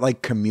there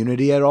like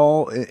community at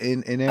all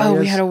in areas? Oh,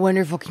 we had a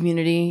wonderful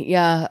community.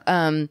 Yeah.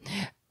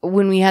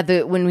 When we had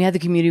the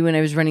community, when I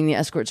was running the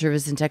escort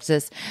service in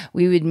Texas,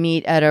 we would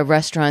meet at a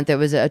restaurant that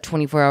was a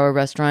 24-hour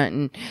restaurant,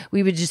 and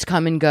we would just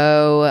come and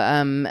go.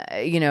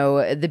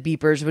 The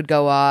beepers would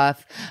go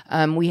off.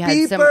 We had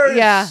beepers!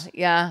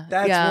 Yeah.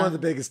 That's one of the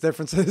biggest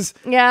differences.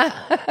 Yeah.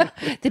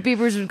 The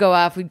beepers would go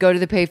off. We'd go to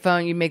the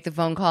payphone. You'd make the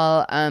phone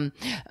call.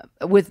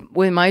 With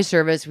my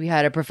service, we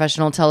had a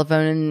professional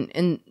telephone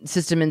and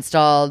system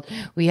installed.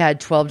 We had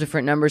 12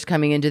 different numbers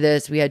coming into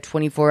this. We had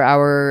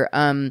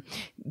 24-hour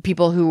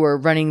people who were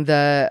running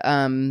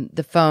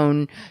the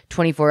phone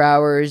 24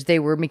 hours. They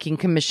were making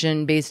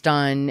commission based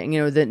on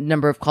the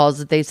number of calls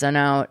that they sent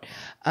out.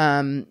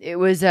 It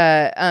was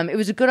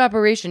a good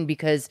operation,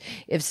 because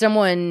if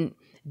someone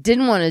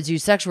didn't want to do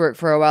sex work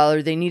for a while,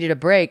 or they needed a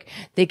break,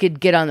 they could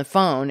get on the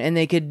phone and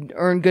they could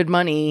earn good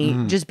money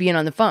just being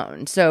on the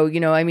phone. So,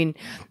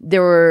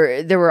 there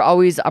were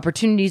always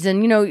opportunities,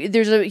 and,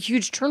 there's a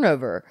huge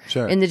turnover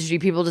in the industry.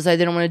 People decide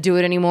they don't want to do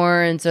it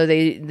anymore. And so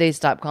they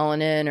stop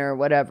calling in or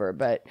whatever.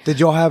 But did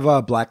y'all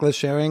have blacklist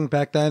sharing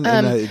back then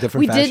in a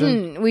different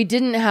fashion? We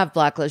didn't have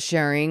blacklist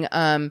sharing.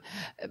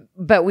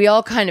 But we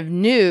all kind of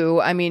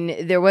knew. I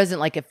mean, there wasn't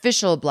like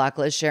official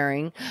blacklist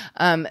sharing.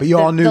 But you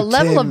all knew the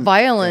level of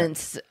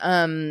violence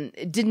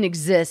didn't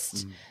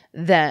exist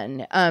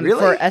then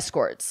for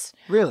escorts.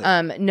 Really?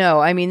 No,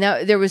 I mean,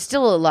 there was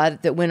still a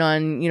lot that went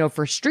on,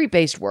 for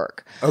street-based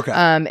work. Okay.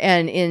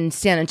 And in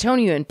San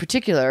Antonio in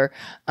particular,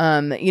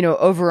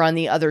 over on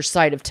the other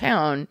side of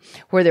town,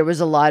 where there was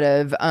a lot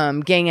of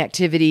gang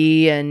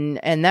activity and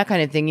that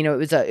kind of thing, it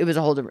was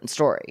a whole different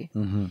story.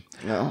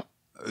 Mm-hmm.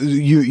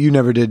 You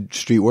never did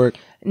street work?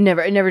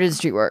 Never did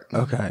street work.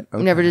 Okay.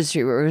 Never did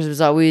street work. It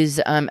was always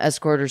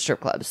escort or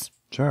strip clubs.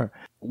 Sure.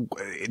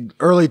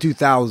 Early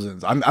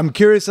 2000s. I'm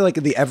curious to like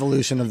the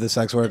evolution of the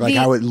sex work, like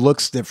how it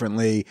looks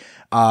differently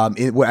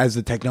as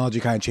the technology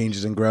kind of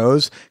changes and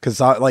grows. Because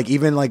like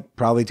even like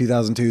probably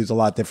 2002 is a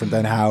lot different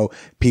than how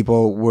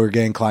people were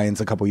getting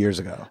clients a couple years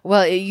ago.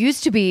 Well, it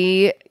used to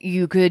be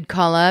you could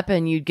call up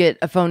and you'd get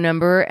a phone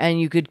number and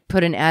you could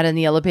put an ad in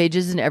the Yellow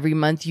Pages, and every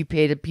month you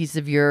paid a piece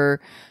of your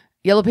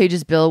Yellow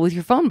Pages bill with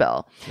your phone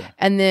bill. Yeah.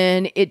 And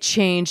then it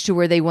changed to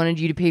where they wanted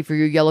you to pay for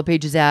your Yellow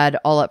Pages ad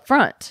all up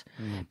front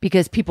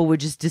because people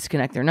would just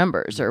disconnect their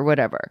numbers or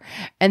whatever.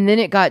 And then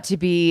it got to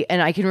be,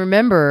 and I can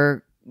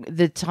remember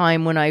the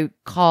time when I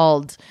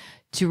called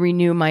to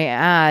renew my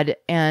ad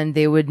and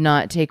they would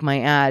not take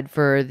my ad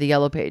for the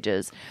Yellow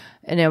Pages.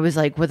 And I was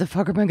like, what the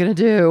fuck am I going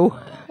to do?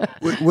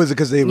 Was it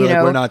because they were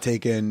like, we're not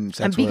taking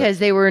sex work? Because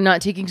they were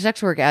not taking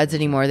sex work ads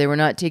anymore. They were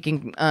not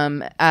taking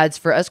ads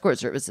for escort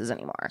services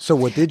anymore. So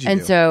what did you do?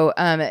 And so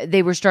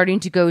they were starting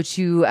to go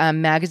to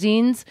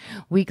magazines,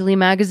 weekly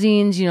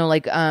magazines,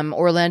 like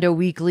Orlando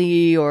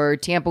Weekly or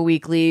Tampa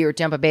Weekly or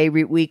Tampa Bay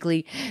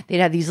Weekly. They'd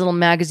have these little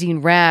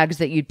magazine rags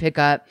that you'd pick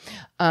up.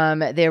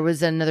 There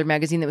was another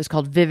magazine that was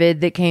called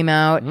Vivid that came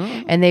out,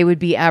 and they would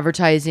be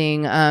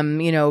advertising,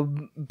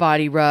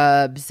 body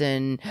rubs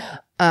and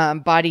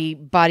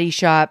body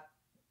shop,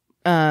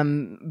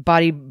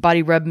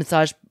 body rub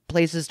massage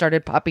places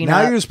started popping up.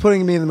 Now you're just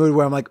putting me in the mood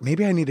where I'm like,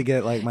 maybe I need to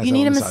get like myself You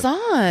need a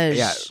massage.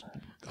 Yeah.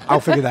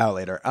 I'll figure that out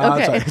later.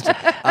 Okay.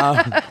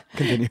 Sorry.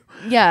 Continue.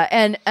 Yeah,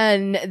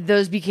 and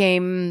those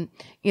became,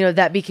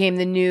 that became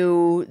the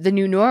new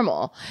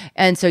normal.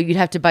 And so you'd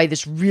have to buy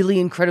this really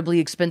incredibly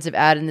expensive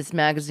ad in this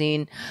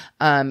magazine.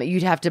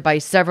 You'd have to buy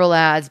several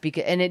ads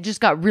and it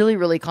just got really,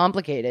 really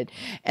complicated.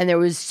 And there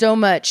was so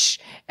much,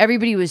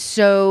 everybody was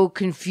so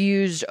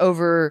confused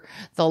over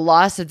the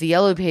loss of the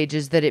Yellow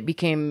Pages that it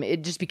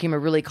just became a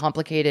really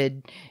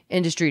complicated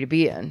industry to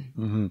be in.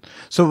 Mm-hmm.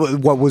 So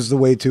what was the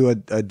way to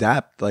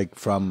adapt like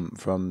from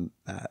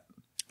that?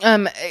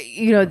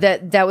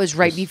 That was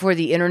right before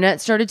the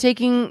internet started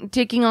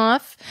taking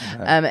off.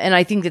 Okay. And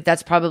I think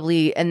that's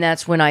probably, and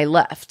that's when I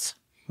left,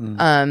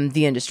 the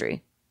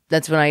industry.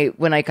 That's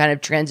when I kind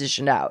of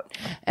transitioned out.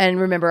 And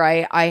remember,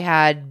 I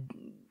had,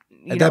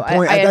 at that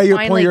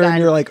point, you're in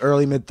your like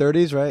early mid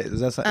 30s, right?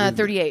 Is that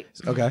 38.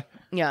 Okay.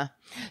 Yeah.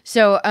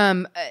 So,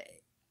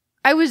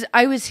 I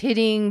was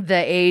hitting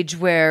the age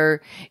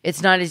where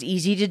it's not as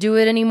easy to do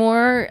it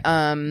anymore,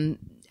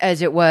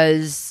 as it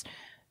was,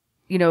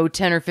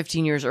 10 or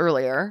 15 years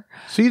earlier.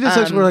 So you did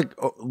sex for like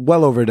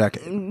well over a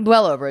decade.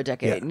 Well over a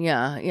decade.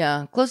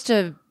 Yeah. Close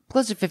to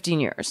 15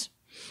 years.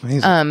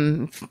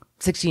 Amazing.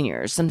 16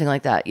 years, something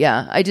like that.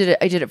 Yeah. I did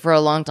it for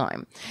a long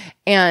time.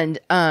 And,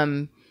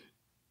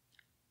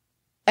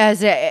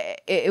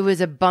 it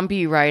was a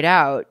bumpy ride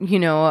out,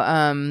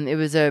 it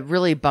was a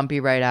really bumpy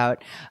ride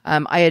out.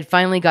 I had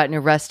finally gotten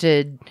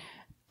arrested,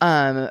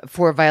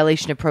 for a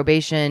violation of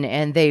probation,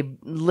 and they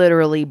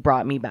literally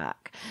brought me back.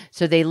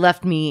 So they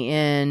left me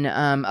in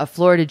a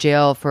Florida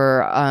jail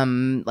for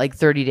like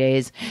 30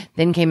 days,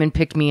 then came and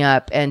picked me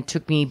up and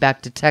took me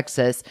back to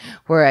Texas,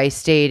 where I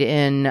stayed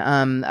in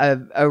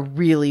a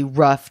really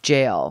rough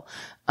jail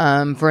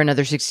for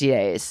another 60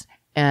 days.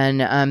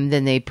 And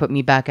then they put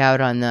me back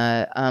out on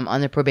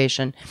the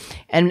probation.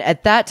 And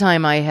at that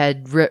time, I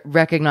had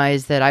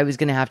recognized that I was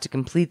going to have to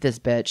complete this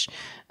bitch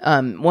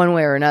one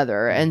way or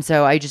another. And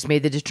so I just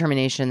made the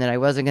determination that I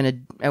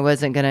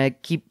wasn't gonna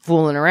keep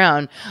fooling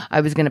around.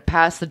 I was gonna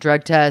pass the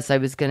drug test. I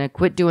was gonna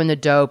quit doing the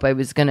dope. I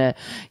was gonna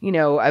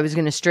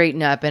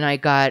straighten up. And I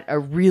got a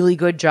really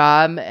good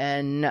job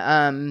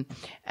and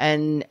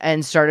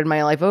started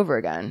my life over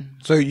again.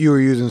 So you were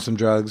using some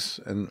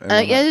drugs and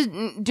yeah,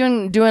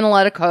 doing a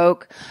lot of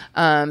coke.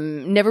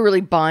 Never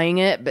really buying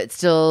it, but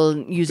still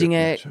using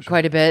it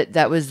quite a bit.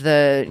 That was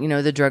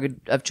the drug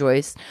of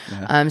choice.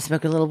 Yeah.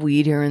 Smoking a little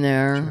weed here and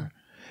there. Sure.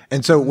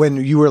 And so when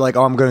you were like,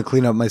 oh, I'm going to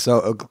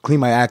clean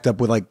my act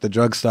up with like the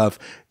drug stuff,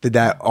 did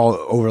that all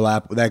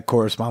overlap? Would that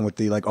correspond with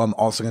the like, oh, I'm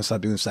also going to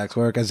stop doing sex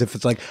work? As if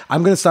it's like,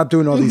 I'm going to stop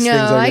doing all these things.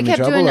 No, I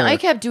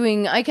kept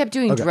doing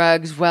okay.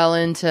 drugs well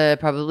into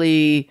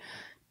probably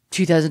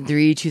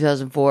 2003,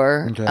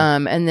 2004. Okay.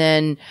 And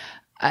then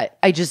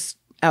I just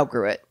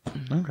outgrew it.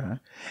 Okay.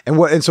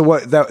 And so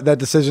that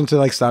decision to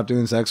like stop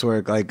doing sex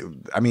work, like,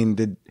 I mean,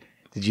 would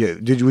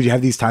you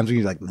have these times when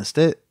you like missed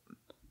it?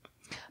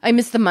 I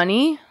missed the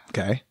money.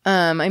 Okay.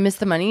 I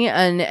missed the money,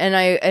 and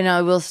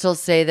I will still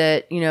say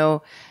that,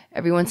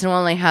 every once in a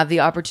while I have the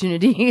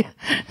opportunity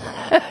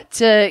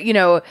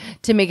to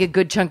make a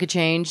good chunk of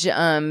change.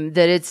 That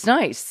it's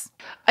nice.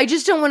 I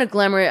just don't want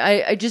to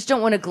I just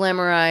don't want to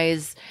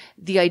glamorize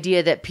the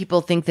idea that people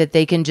think that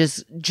they can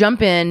just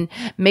jump in,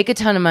 make a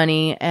ton of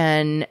money,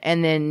 and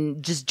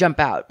then just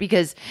jump out.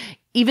 Because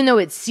even though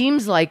it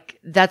seems like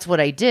that's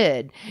what I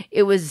did,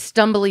 it was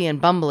stumbly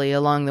and bumbly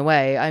along the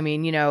way. I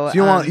mean, so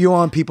you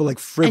want people like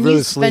frivolously and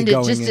you spend it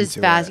going just as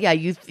fast. It. Yeah,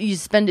 you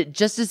spend it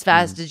just as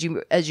fast as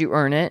you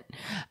earn it.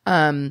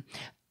 I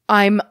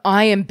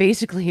am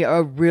basically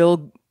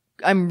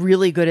I'm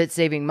really good at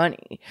saving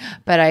money,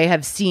 but I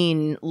have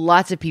seen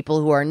lots of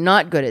people who are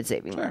not good at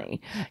saving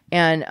money.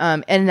 And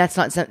that's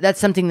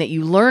something that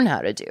you learn how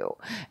to do.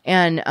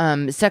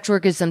 And, sex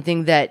work is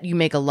something that you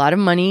make a lot of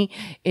money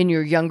in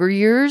your younger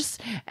years.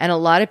 And a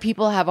lot of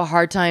people have a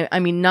hard time. I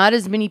mean, not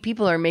as many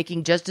people are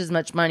making just as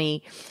much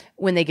money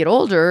when they get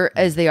older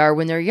as they are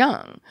when they're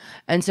young.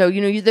 And so,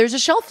 there's a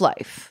shelf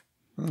life.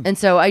 And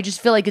so I just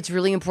feel like it's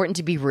really important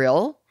to be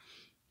real.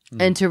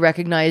 And to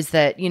recognize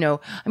that, no,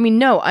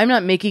 I'm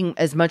not making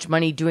as much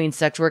money doing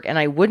sex work, and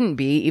I wouldn't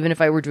be, even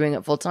if I were doing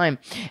it full time,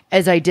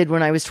 as I did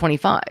when I was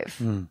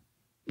 25,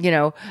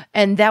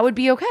 and that would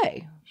be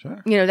okay.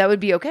 Sure. That would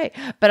be okay.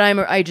 But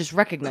I just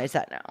recognize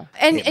that now.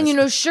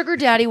 And sugar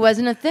daddy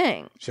wasn't a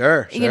thing.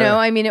 Sure.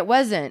 It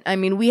wasn't.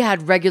 We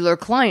had regular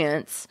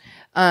clients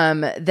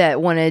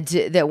that wanted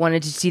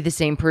to see the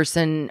same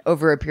person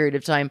over a period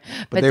of time,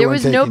 but there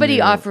was nobody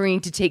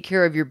offering to take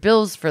care of your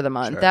bills for the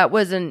month. Sure. That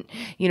wasn't,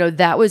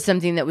 that was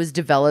something that was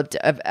developed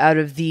out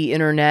of the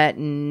internet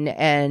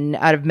and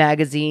out of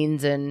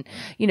magazines. And,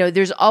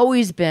 there's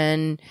always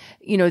been,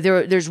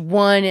 there's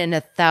 1 in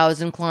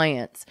 1,000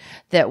 clients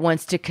that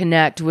wants to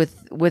connect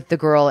with the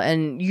girl,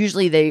 and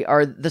usually they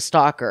are the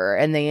stalker,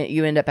 and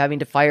you end up having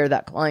to fire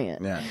that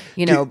client.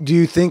 Yeah. Do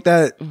you think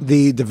that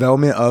the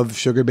development of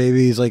sugar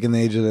babies, like in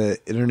the age of the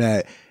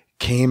internet,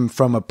 came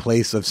from a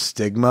place of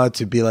stigma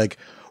to be like,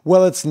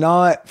 well, I'm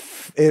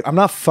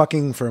not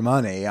fucking for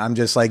money. I'm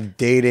just like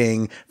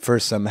dating for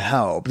some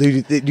help. Do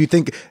you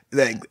think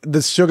that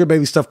the sugar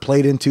baby stuff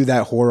played into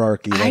that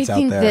hierarchy that's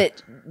out there? I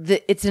think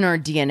that it's in our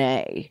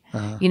DNA.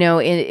 Uh-huh.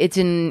 It's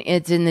in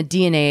the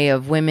DNA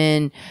of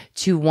women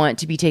to want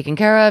to be taken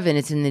care of, and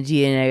it's in the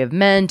DNA of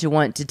men to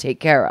want to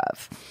take care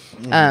of.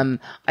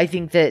 I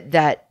think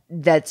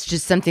that's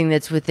just something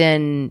that's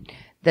within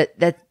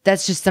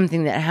that's just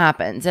something that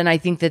happens. And I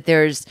think that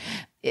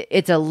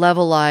it's a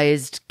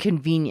levelized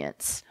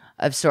convenience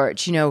of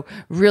sorts.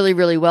 Really,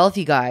 really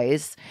wealthy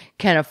guys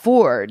can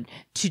afford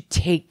to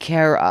take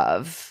care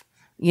of,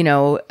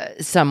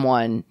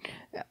 someone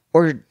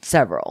or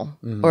several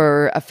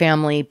or a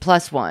family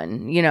plus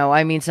one,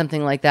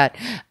 something like that.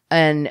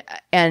 And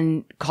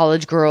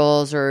college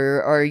girls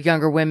or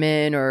younger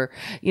women or,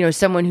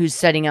 someone who's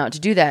setting out to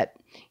do that,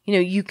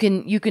 you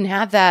can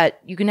have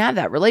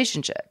that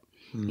relationship.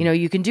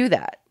 You can do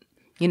that,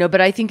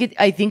 but I think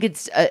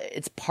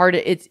it's part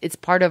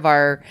of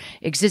our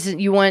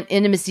existence. You want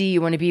intimacy. You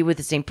want to be with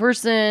the same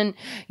person.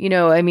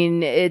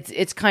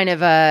 It's kind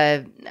of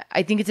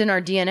I think it's in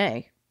our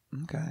DNA.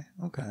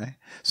 Okay.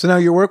 So now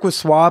your work with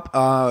SWAP,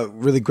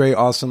 really great,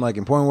 awesome, like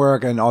important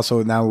work, and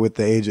also now with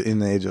the age of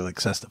like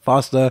SESTA,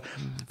 FOSTA,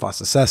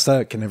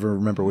 SESTA. Can never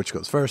remember which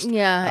goes first.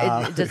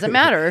 Yeah, it doesn't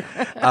matter.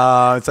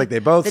 It's like they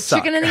both the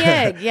suck. chicken and the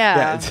egg.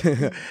 Yeah.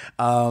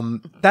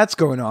 That's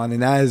going on,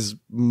 and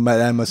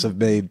that must have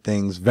made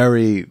things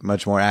very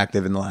much more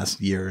active in the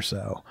last year or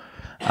so.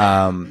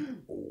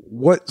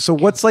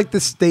 What's like the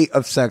state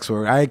of sex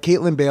work? I had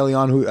Caitlin Bailey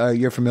on, who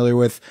you're familiar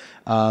with,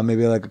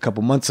 maybe like a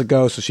couple months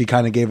ago. So she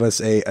kind of gave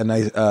us a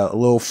nice,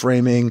 little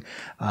framing.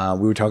 We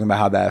were talking about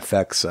how that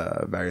affects,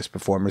 various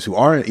performers who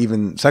aren't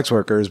even sex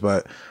workers,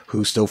 but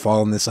who still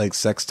fall in this like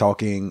sex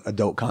talking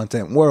adult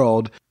content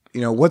world.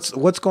 You know,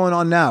 what's going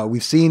on now?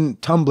 We've seen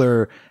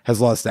Tumblr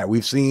has lost that.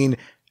 We've seen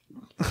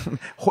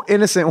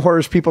innocent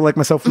horrors people like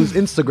myself lose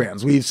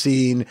Instagrams. We've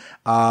seen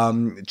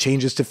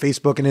changes to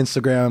Facebook and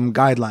Instagram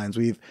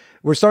guidelines.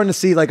 We're starting to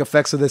see like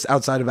effects of this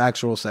outside of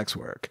actual sex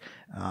work.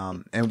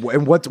 And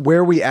where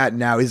are we at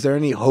now? Is there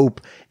any hope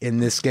in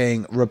this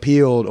getting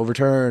repealed,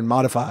 overturned,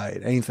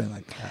 modified, anything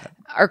like that?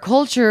 Our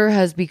culture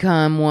has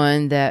become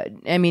one that,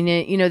 I mean,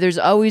 there's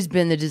always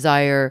been the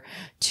desire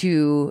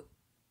to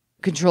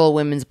control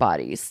women's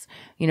bodies.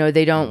 You know,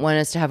 they don't want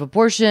us to have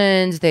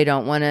abortions. They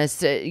don't want us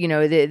to,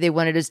 they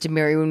wanted us to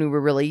marry when we were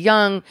really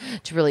young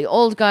to really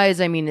old guys.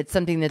 I mean, it's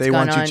something that's gone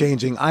on. They want you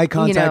changing eye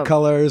contact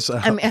colors.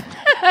 I mean,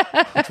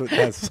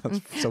 that's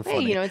so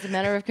funny. Hey, it's a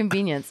matter of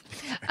convenience.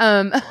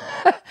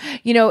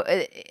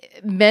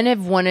 Men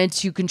have wanted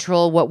to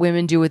control what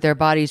women do with their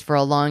bodies for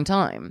a long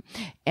time.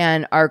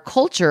 And our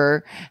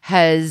culture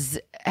has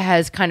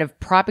kind of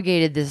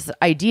propagated this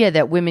idea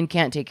that women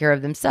can't take care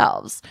of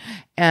themselves.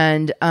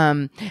 And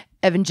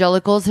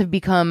evangelicals have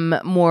become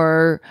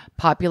more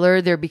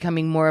popular. They're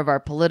becoming more of our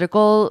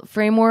political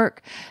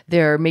framework.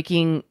 They're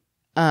making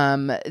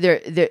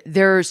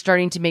they're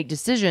starting to make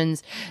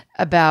decisions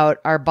about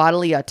our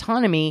bodily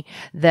autonomy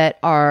that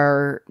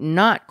are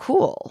not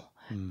cool.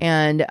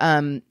 And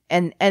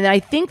I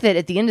think that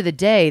at the end of the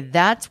day,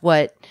 that's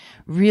what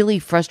really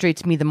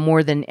frustrates me the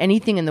more than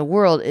anything in the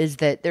world is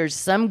that there's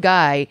some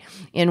guy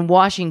in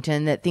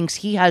Washington that thinks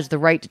he has the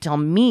right to tell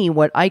me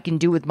what I can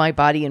do with my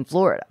body in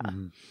Florida.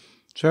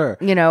 Sure.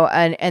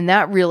 And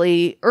that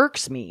really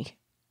irks me.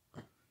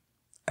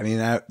 I mean,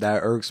 that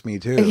irks me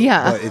too.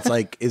 Yeah. But it's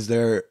like,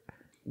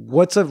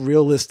 what's a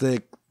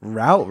realistic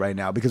route right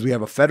now? Because we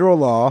have a federal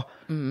law,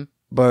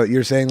 but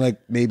you're saying like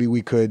maybe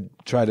we could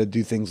try to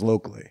do things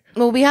locally.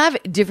 Well, we have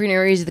different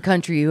areas of the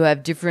country who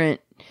have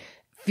different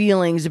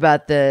feelings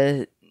about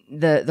the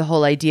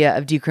whole idea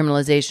of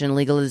decriminalization,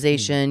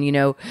 legalization,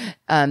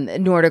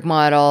 Nordic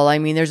model. I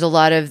mean, there's a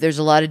lot of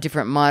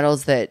different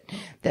models that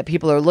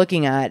people are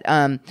looking at.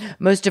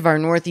 Most of our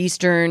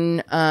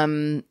northeastern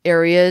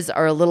areas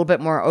are a little bit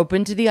more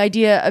open to the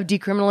idea of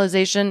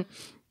decriminalization.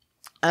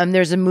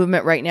 There's a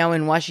movement right now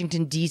in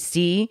Washington,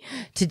 D.C.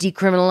 to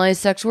decriminalize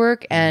sex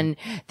work, and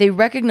they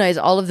recognize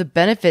all of the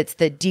benefits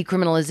that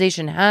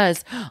decriminalization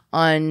has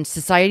on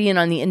society and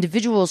on the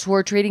individuals who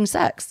are trading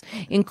sex,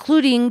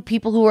 including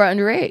people who are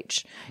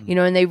underage.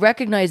 And they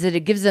recognize that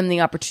it gives them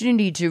the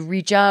opportunity to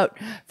reach out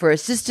for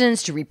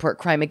assistance, to report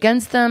crime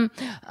against them.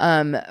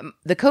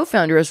 The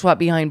co-founder of SWAT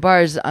Behind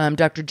Bars,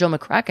 Dr. Jill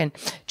McCracken,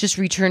 just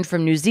returned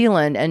from New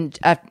Zealand,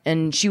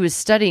 and she was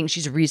studying,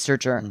 she's a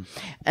researcher,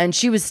 and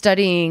she was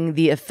studying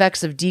the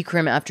effects of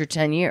decrim after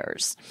 10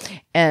 years.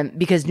 And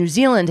because New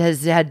Zealand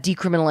has had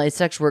decriminalized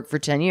sex work for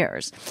 10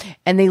 years,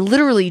 and they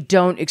literally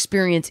don't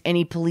experience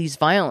any police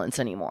violence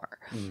anymore.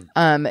 It's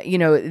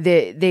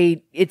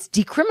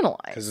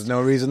decriminalized. Because there's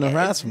no reason to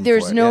harass them.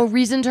 There's no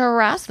reason to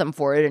harass them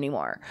for it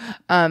anymore.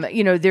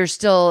 There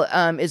still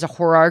is a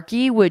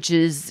hierarchy, which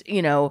is,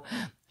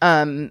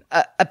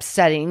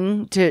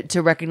 upsetting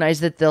to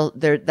recognize that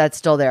that's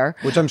still there.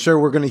 Which I'm sure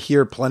we're going to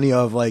hear plenty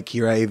of, like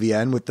here at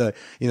AVN with the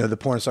the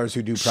porn stars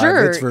who do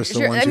privates versus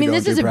the ones who don't do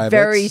privates. This is a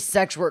very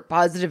sex work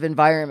positive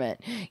environment.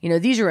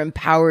 These are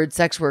empowered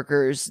sex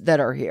workers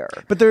that are here.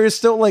 But there is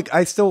still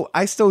I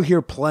still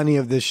hear plenty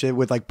of this shit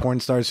with like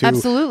porn stars who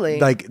absolutely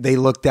like they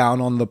look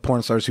down on the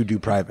porn stars who do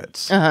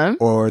privates,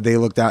 or they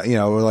look down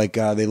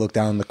they look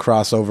down on the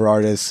crossover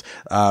artists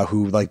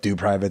who like do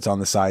privates on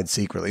the side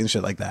secretly and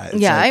shit like that.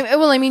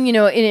 It's in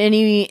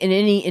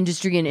any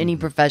industry, in any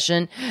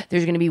profession,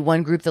 there's going to be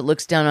one group that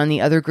looks down on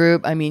the other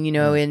group. I mean,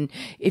 and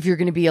if you're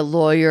going to be a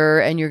lawyer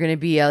and you're going to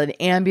be an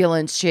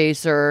ambulance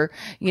chaser,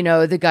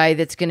 the guy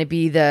that's going to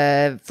be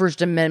the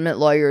First Amendment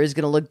lawyer is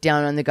going to look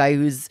down on the guy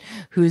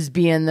who's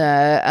being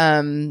the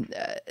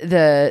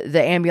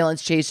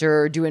ambulance chaser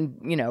or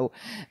doing,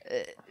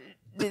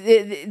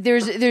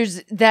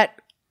 there's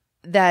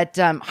that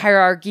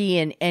hierarchy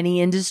in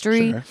any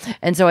industry. Sure.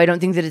 And so I don't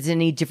think that it's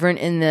any different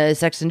in the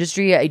sex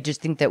industry. I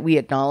just think that we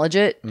acknowledge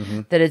it,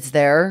 that it's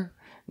there,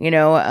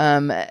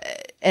 and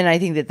I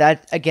think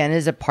that again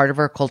is a part of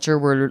our culture.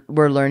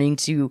 We're learning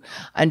to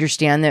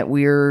understand that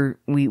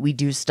we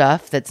do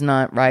stuff that's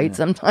not right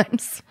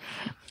sometimes.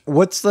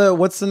 What's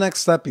the next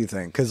step you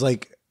think? Cause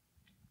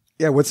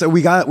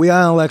we got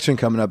an election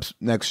coming up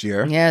next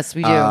year. Yes,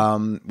 we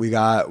do. We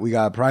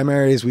got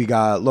primaries, we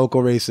got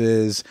local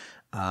races.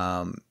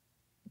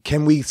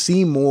 Can we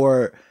see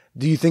more?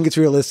 Do you think it's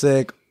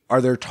realistic?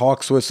 Are there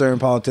talks with certain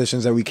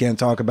politicians that we can't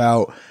talk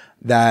about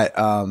that,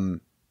 who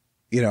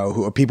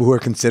are people who are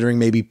considering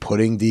maybe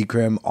putting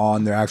decrim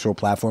on their actual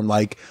platform,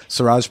 like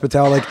Suraj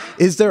Patel? Like,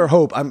 is there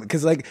hope?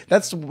 Because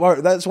that's one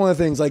of the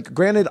things. Like,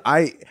 granted,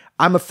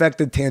 I'm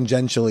affected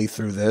tangentially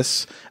through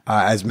this,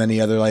 as many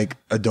other like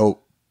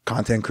adult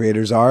content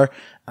creators are,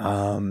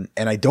 and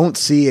I don't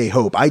see a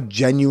hope. I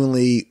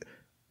genuinely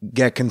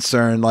get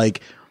concerned,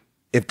 like.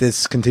 if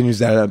this continues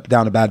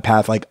down a bad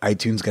path, like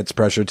iTunes gets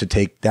pressure to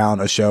take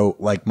down a show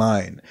like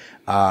mine,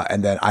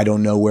 and then I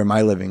don't know where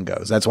my living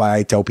goes. That's why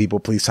I tell people,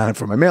 please sign up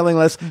for my mailing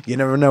list. You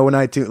never know when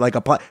iTunes, like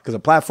because a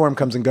platform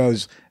comes and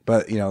goes,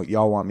 but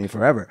y'all want me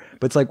forever.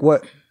 But it's like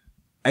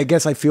I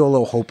guess I feel a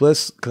little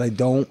hopeless because I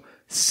don't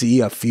see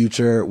a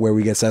future where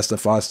we get SESTA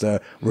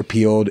FOSTA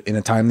repealed in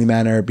a timely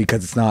manner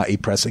because it's not a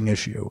pressing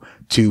issue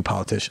to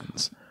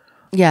politicians.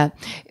 Yeah.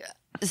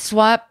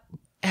 SWAP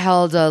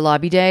held a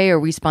lobby day, or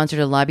we sponsored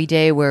a lobby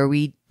day where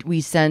we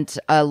sent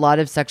a lot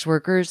of sex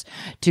workers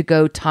to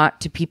go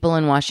talk to people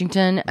in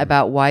Washington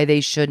about why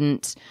they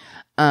shouldn't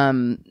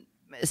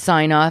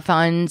sign off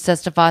on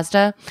SESTA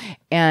FOSTA.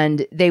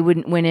 And they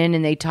went in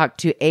and they talked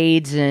to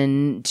aides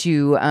and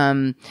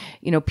to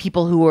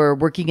people who were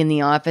working in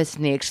the office,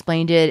 and they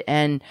explained it,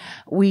 and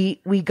we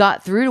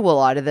got through to a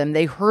lot of them.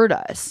 They heard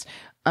us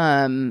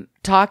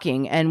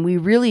talking, and we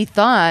really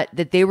thought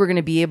that they were going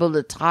to be able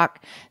to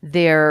talk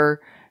their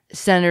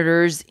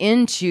senators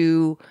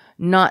into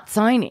not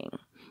signing.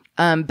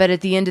 But at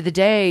the end of the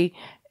day,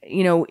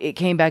 it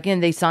came back in,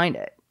 they signed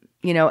it,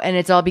 and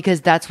it's all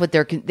because that's what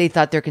they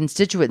thought their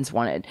constituents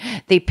wanted.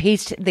 They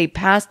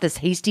passed this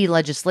hasty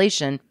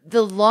legislation.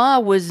 The law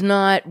was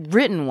not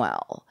written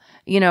well.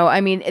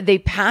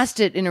 They passed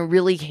it in a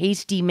really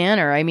hasty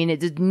manner.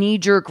 It's a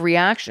knee-jerk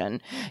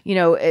reaction.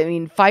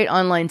 Fight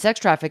online sex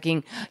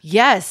trafficking.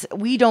 Yes,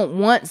 we don't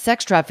want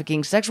sex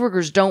trafficking. Sex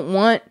workers don't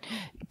want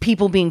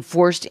people being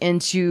forced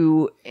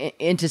into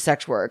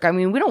sex work.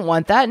 We don't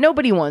want that.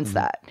 Nobody wants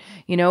that.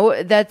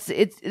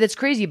 That's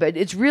crazy, but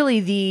it's really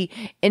the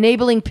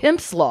enabling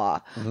pimps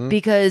law,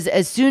 because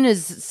as soon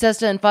as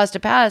SESTA and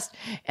FOSTA passed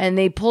and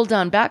they pulled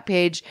down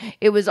Backpage,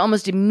 it was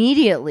almost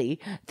immediately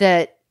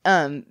that,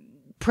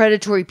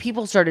 predatory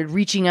people started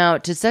reaching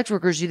out to sex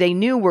workers who they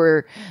knew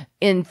were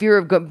in fear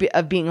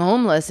of being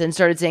homeless, and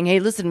started saying,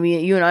 "Hey, listen,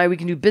 you and I, we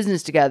can do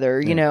business together,"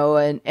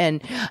 and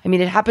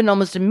it happened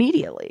almost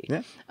immediately.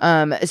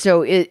 Yeah.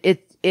 So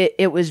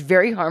it was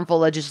very harmful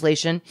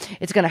legislation.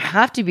 It's going to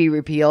have to be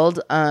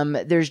repealed.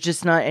 There's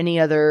just not any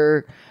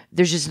other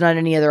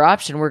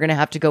option. We're going to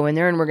have to go in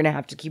there, and we're going to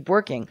have to keep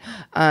working.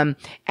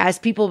 As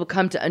people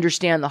come to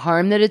understand the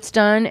harm that it's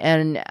done,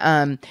 and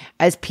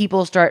as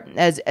people start,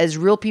 as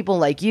real people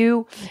like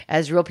you,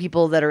 as real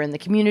people that are in the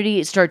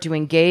community, start to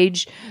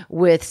engage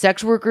with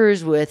sex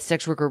workers, with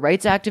sex worker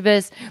rights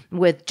activists,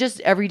 with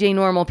just everyday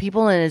normal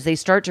people, and as they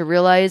start to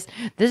realize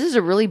this is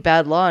a really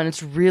bad law and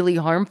it's really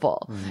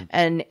harmful,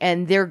 and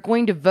they're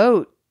going to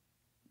vote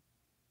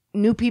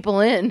new people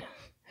in.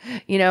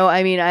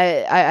 I'm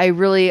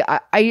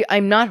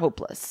not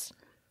hopeless.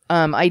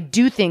 I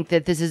do think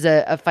that this is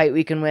a fight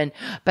we can win,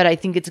 but I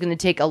think it's going to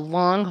take a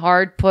long,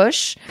 hard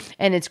push,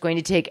 and it's going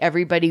to take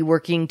everybody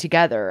working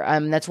together.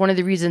 That's one of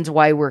the reasons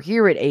why we're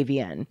here at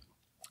AVN.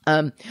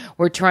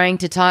 We're trying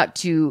to talk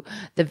to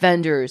the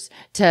vendors,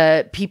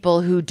 to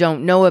people who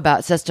don't know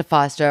about SESTA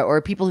FOSTA,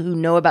 or people who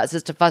know about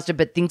SESTA FOSTA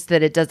but thinks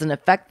that it doesn't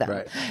affect them.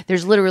 Right.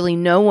 There's literally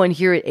no one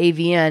here at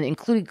AVN,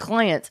 including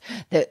clients,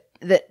 that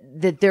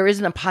there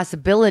isn't a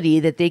possibility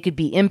that they could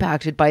be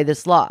impacted by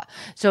this law.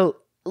 So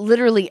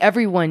literally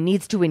everyone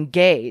needs to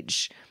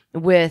engage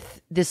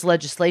with this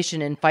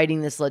legislation and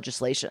fighting this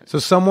legislation. So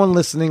someone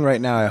listening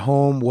right now at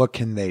home, what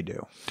can they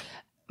do?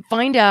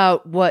 Find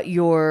out what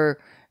your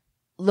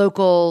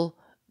local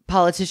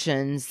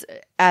politicians'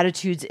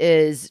 attitudes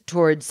is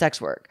towards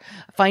sex work.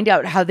 Find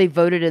out how they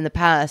voted in the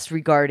past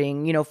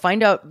regarding,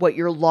 find out what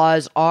your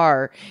laws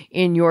are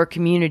in your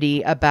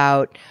community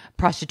about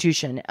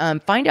prostitution.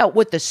 Find out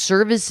what the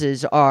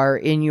services are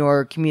in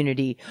your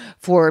community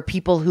for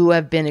people who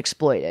have been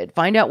exploited.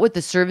 Find out what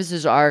the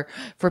services are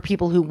for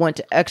people who want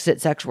to exit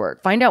sex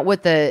work.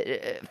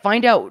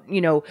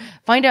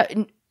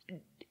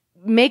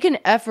 Make an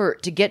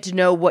effort to get to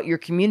know what your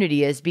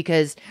community is,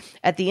 because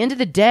at the end of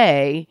the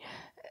day,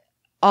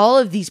 all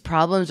of these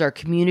problems are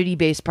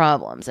community-based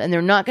problems, and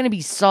they're not going to be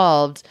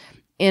solved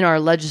in our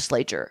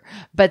legislature,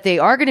 but they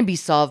are going to be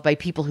solved by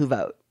people who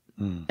vote.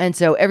 And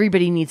so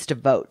everybody needs to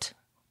vote.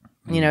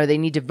 They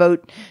need to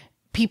vote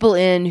people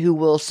in who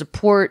will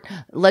support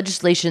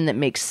legislation that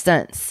makes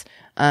sense.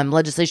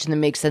 Legislation that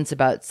makes sense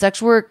about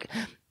sex work,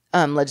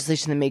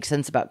 legislation that makes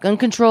sense about gun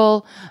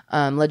control,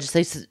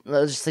 legislation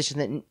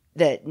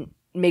that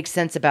makes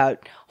sense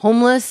about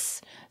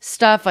homeless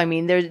stuff.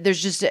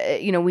 There's just,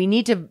 we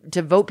need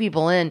to vote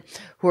people in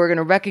who are going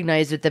to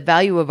recognize that the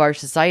value of our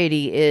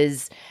society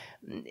is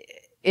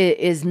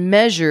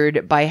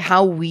measured by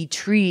how we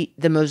treat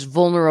the most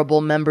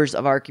vulnerable members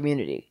of our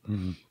community.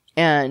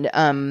 And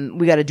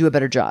we got to do a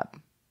better job.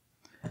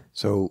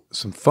 So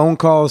some phone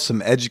calls,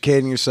 some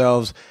educating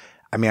yourselves.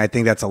 I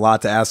think that's a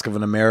lot to ask of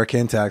an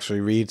American to actually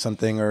read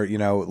something or,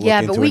 look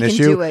into an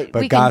issue. Do it.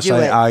 But gosh,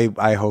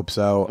 I hope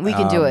so. We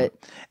can do it.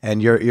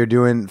 And you're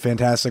doing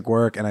fantastic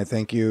work, and I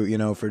thank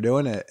you, for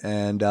doing it.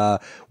 And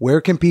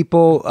where can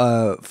people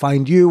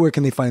find you? Where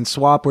can they find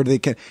SWAP? Where do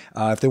they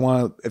if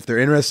they're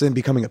interested in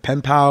becoming a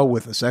pen pal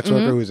with a sex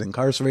worker who's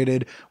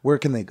incarcerated, where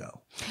can they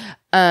go?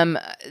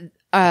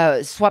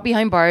 Swap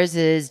Behind Bars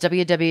is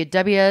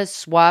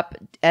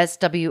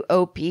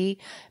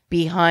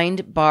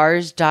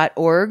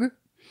www.swapbehindbars.org.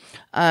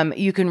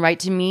 You can write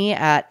to me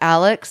at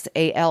Alex,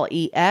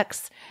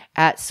 ALEX,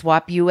 at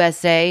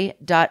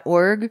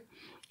swapusa.org.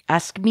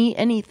 Ask me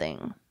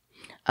anything.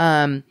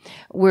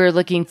 We're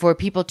looking for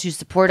people to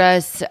support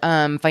us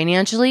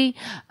financially,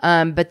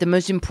 but the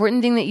most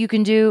important thing that you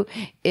can do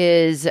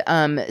is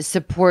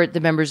support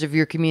the members of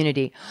your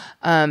community.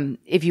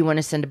 If you want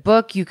to send a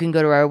book, you can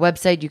go to our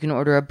website. You can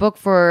order a book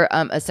for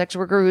a sex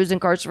worker who's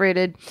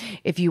incarcerated.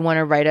 If you want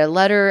to write a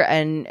letter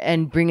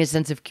and bring a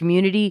sense of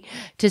community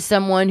to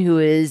someone who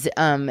is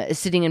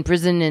sitting in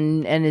prison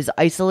and is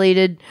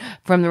isolated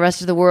from the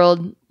rest of the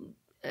world,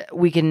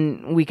 we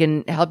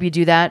can help you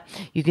do that.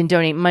 You can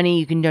donate money,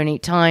 you can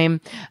donate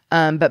time,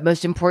 but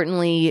most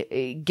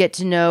importantly, get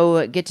to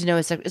know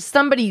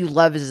somebody you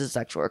love is a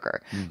sex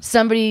worker.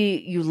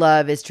 Somebody you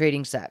love is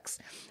trading sex.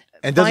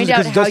 And find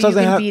out how you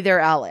can be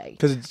their ally.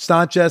 Because it's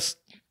not just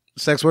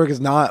sex work. It's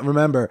not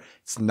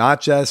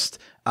just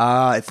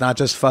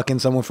fucking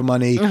someone for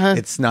money.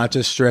 It's not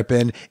just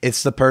stripping.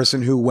 It's the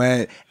person who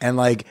went and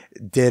like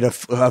did a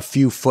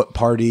few foot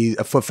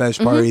fetish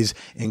parties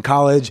in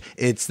college.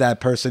 It's that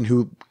person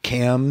who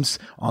cams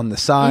on the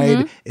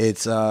side.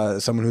 It's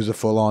someone who's a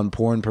full on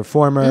porn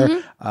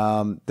performer.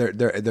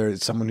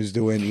 There's someone who's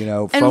doing,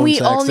 phone and we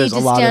sex. all need There's to a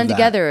lot stand of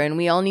together, and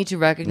we all need to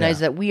recognize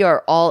that we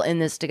are all in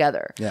this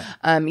together.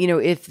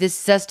 If this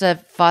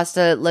SESTA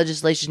FOSTA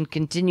legislation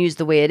continues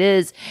the way it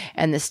is,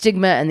 and the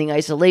stigma and the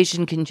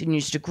isolation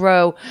continues to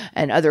grow,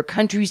 and other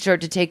countries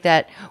start to take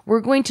that, we're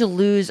going to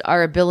lose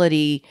our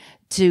ability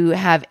to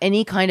have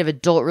any kind of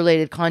adult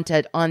related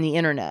content on the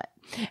internet.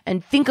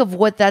 And think of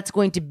what that's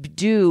going to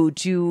do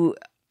to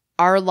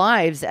our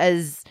lives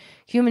as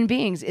human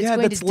beings. It's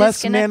going that's to less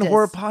disconnect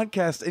Man-Whore us.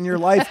 podcast in your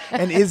life.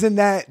 And isn't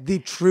that the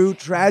true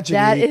tragedy?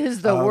 That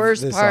is the of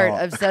worst this part all?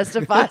 of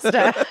SESTA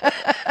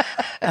FOSTA.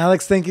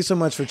 Alex, thank you so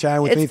much for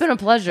chatting with me. It's been a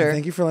pleasure. And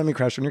thank you for letting me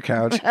crash on your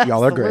couch.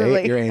 Y'all are great.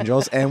 Absolutely. You're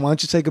angels. And why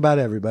don't you say goodbye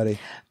to everybody?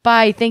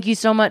 Bye. Thank you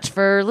so much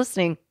for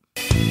listening.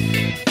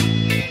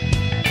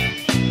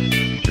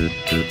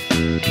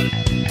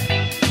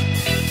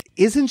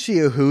 Isn't she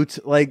a hoot?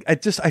 Like,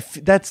 that's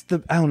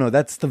the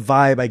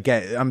vibe I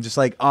get. I'm just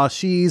like,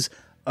 she's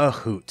a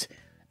hoot.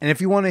 And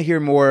if you want to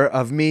hear more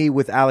of me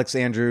with Alex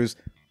Andrews,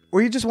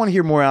 or you just want to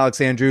hear more Alex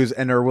Andrews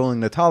and are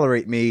willing to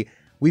tolerate me,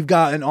 we've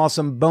got an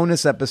awesome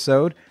bonus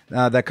episode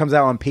that comes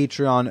out on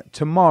Patreon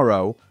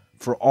tomorrow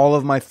for all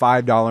of my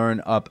 $5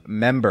 and up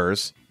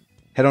members.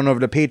 Head on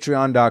over to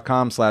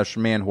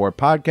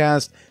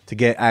patreon.com/manwhorepodcast to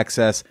get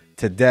access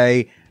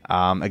today.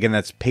 Again,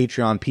 that's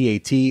Patreon,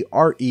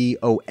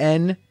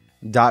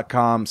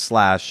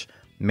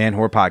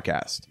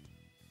 patreon.com/manwhorepodcast.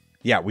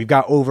 Yeah, we've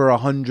got over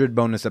 100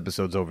 bonus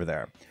episodes over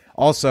there.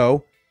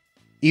 Also,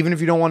 even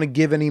if you don't want to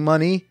give any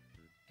money,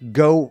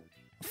 go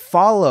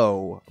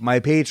follow my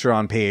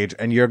Patreon page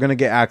and you're going to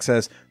get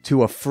access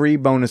to a free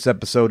bonus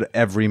episode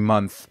every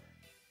month.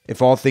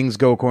 If all things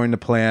go according to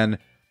plan,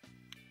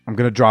 I'm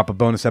going to drop a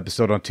bonus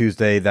episode on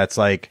Tuesday that's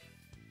like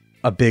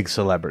a big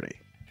celebrity.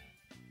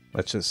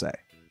 Let's just say.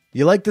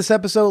 You like this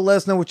episode? Let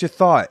us know what you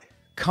thought.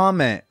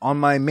 Comment on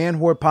my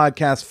ManwhoreCon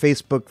podcast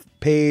Facebook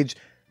page.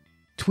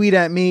 Tweet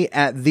at me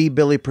at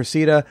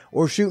 @TheBillyPresida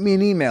or shoot me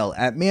an email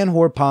at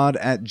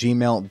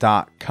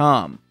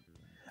manwhorepod@gmail.com.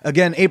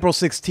 Again, April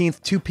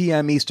 16th, 2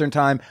 p.m. Eastern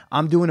Time,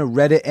 I'm doing a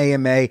Reddit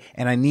AMA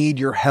and I need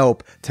your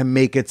help to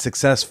make it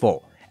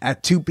successful.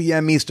 At 2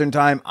 p.m. Eastern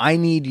Time, I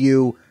need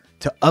you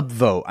to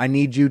upvote. I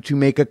need you to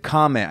make a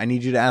comment. I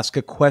need you to ask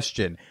a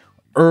question.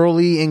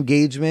 Early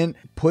engagement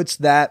puts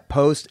that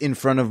post in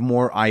front of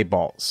more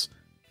eyeballs.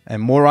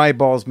 And more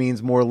eyeballs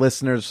means more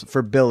listeners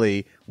for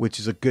Billy, which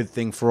is a good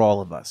thing for all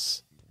of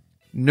us.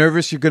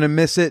 Nervous you're going to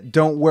miss it?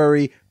 Don't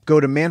worry. Go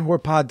to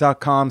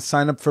manwhorepod.com,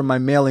 sign up for my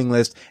mailing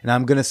list, and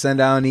I'm going to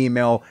send out an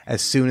email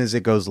as soon as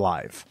it goes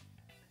live.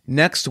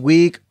 Next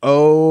week,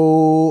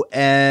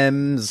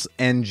 OMs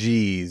and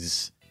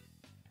Gs.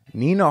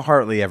 Nina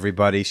Hartley,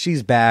 everybody.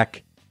 She's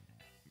back.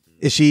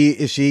 Is she,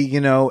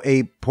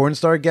 a porn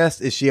star guest?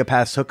 Is she a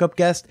past hookup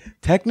guest?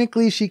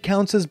 Technically, she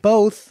counts as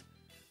both.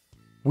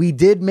 We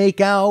did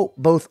make out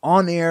both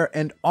on air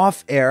and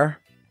off air.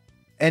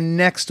 And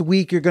next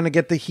week, you're going to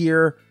get to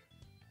hear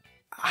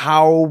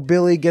how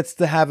Billy gets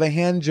to have a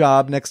hand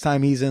job next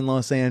time he's in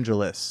Los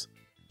Angeles.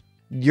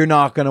 You're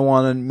not going to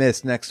want to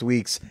miss next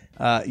week's,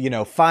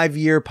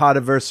 5-year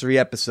podiversary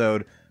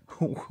episode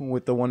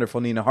with the wonderful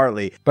Nina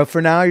Hartley. But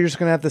for now, you're just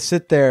going to have to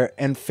sit there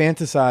and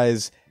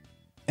fantasize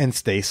and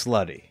stay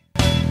slutty.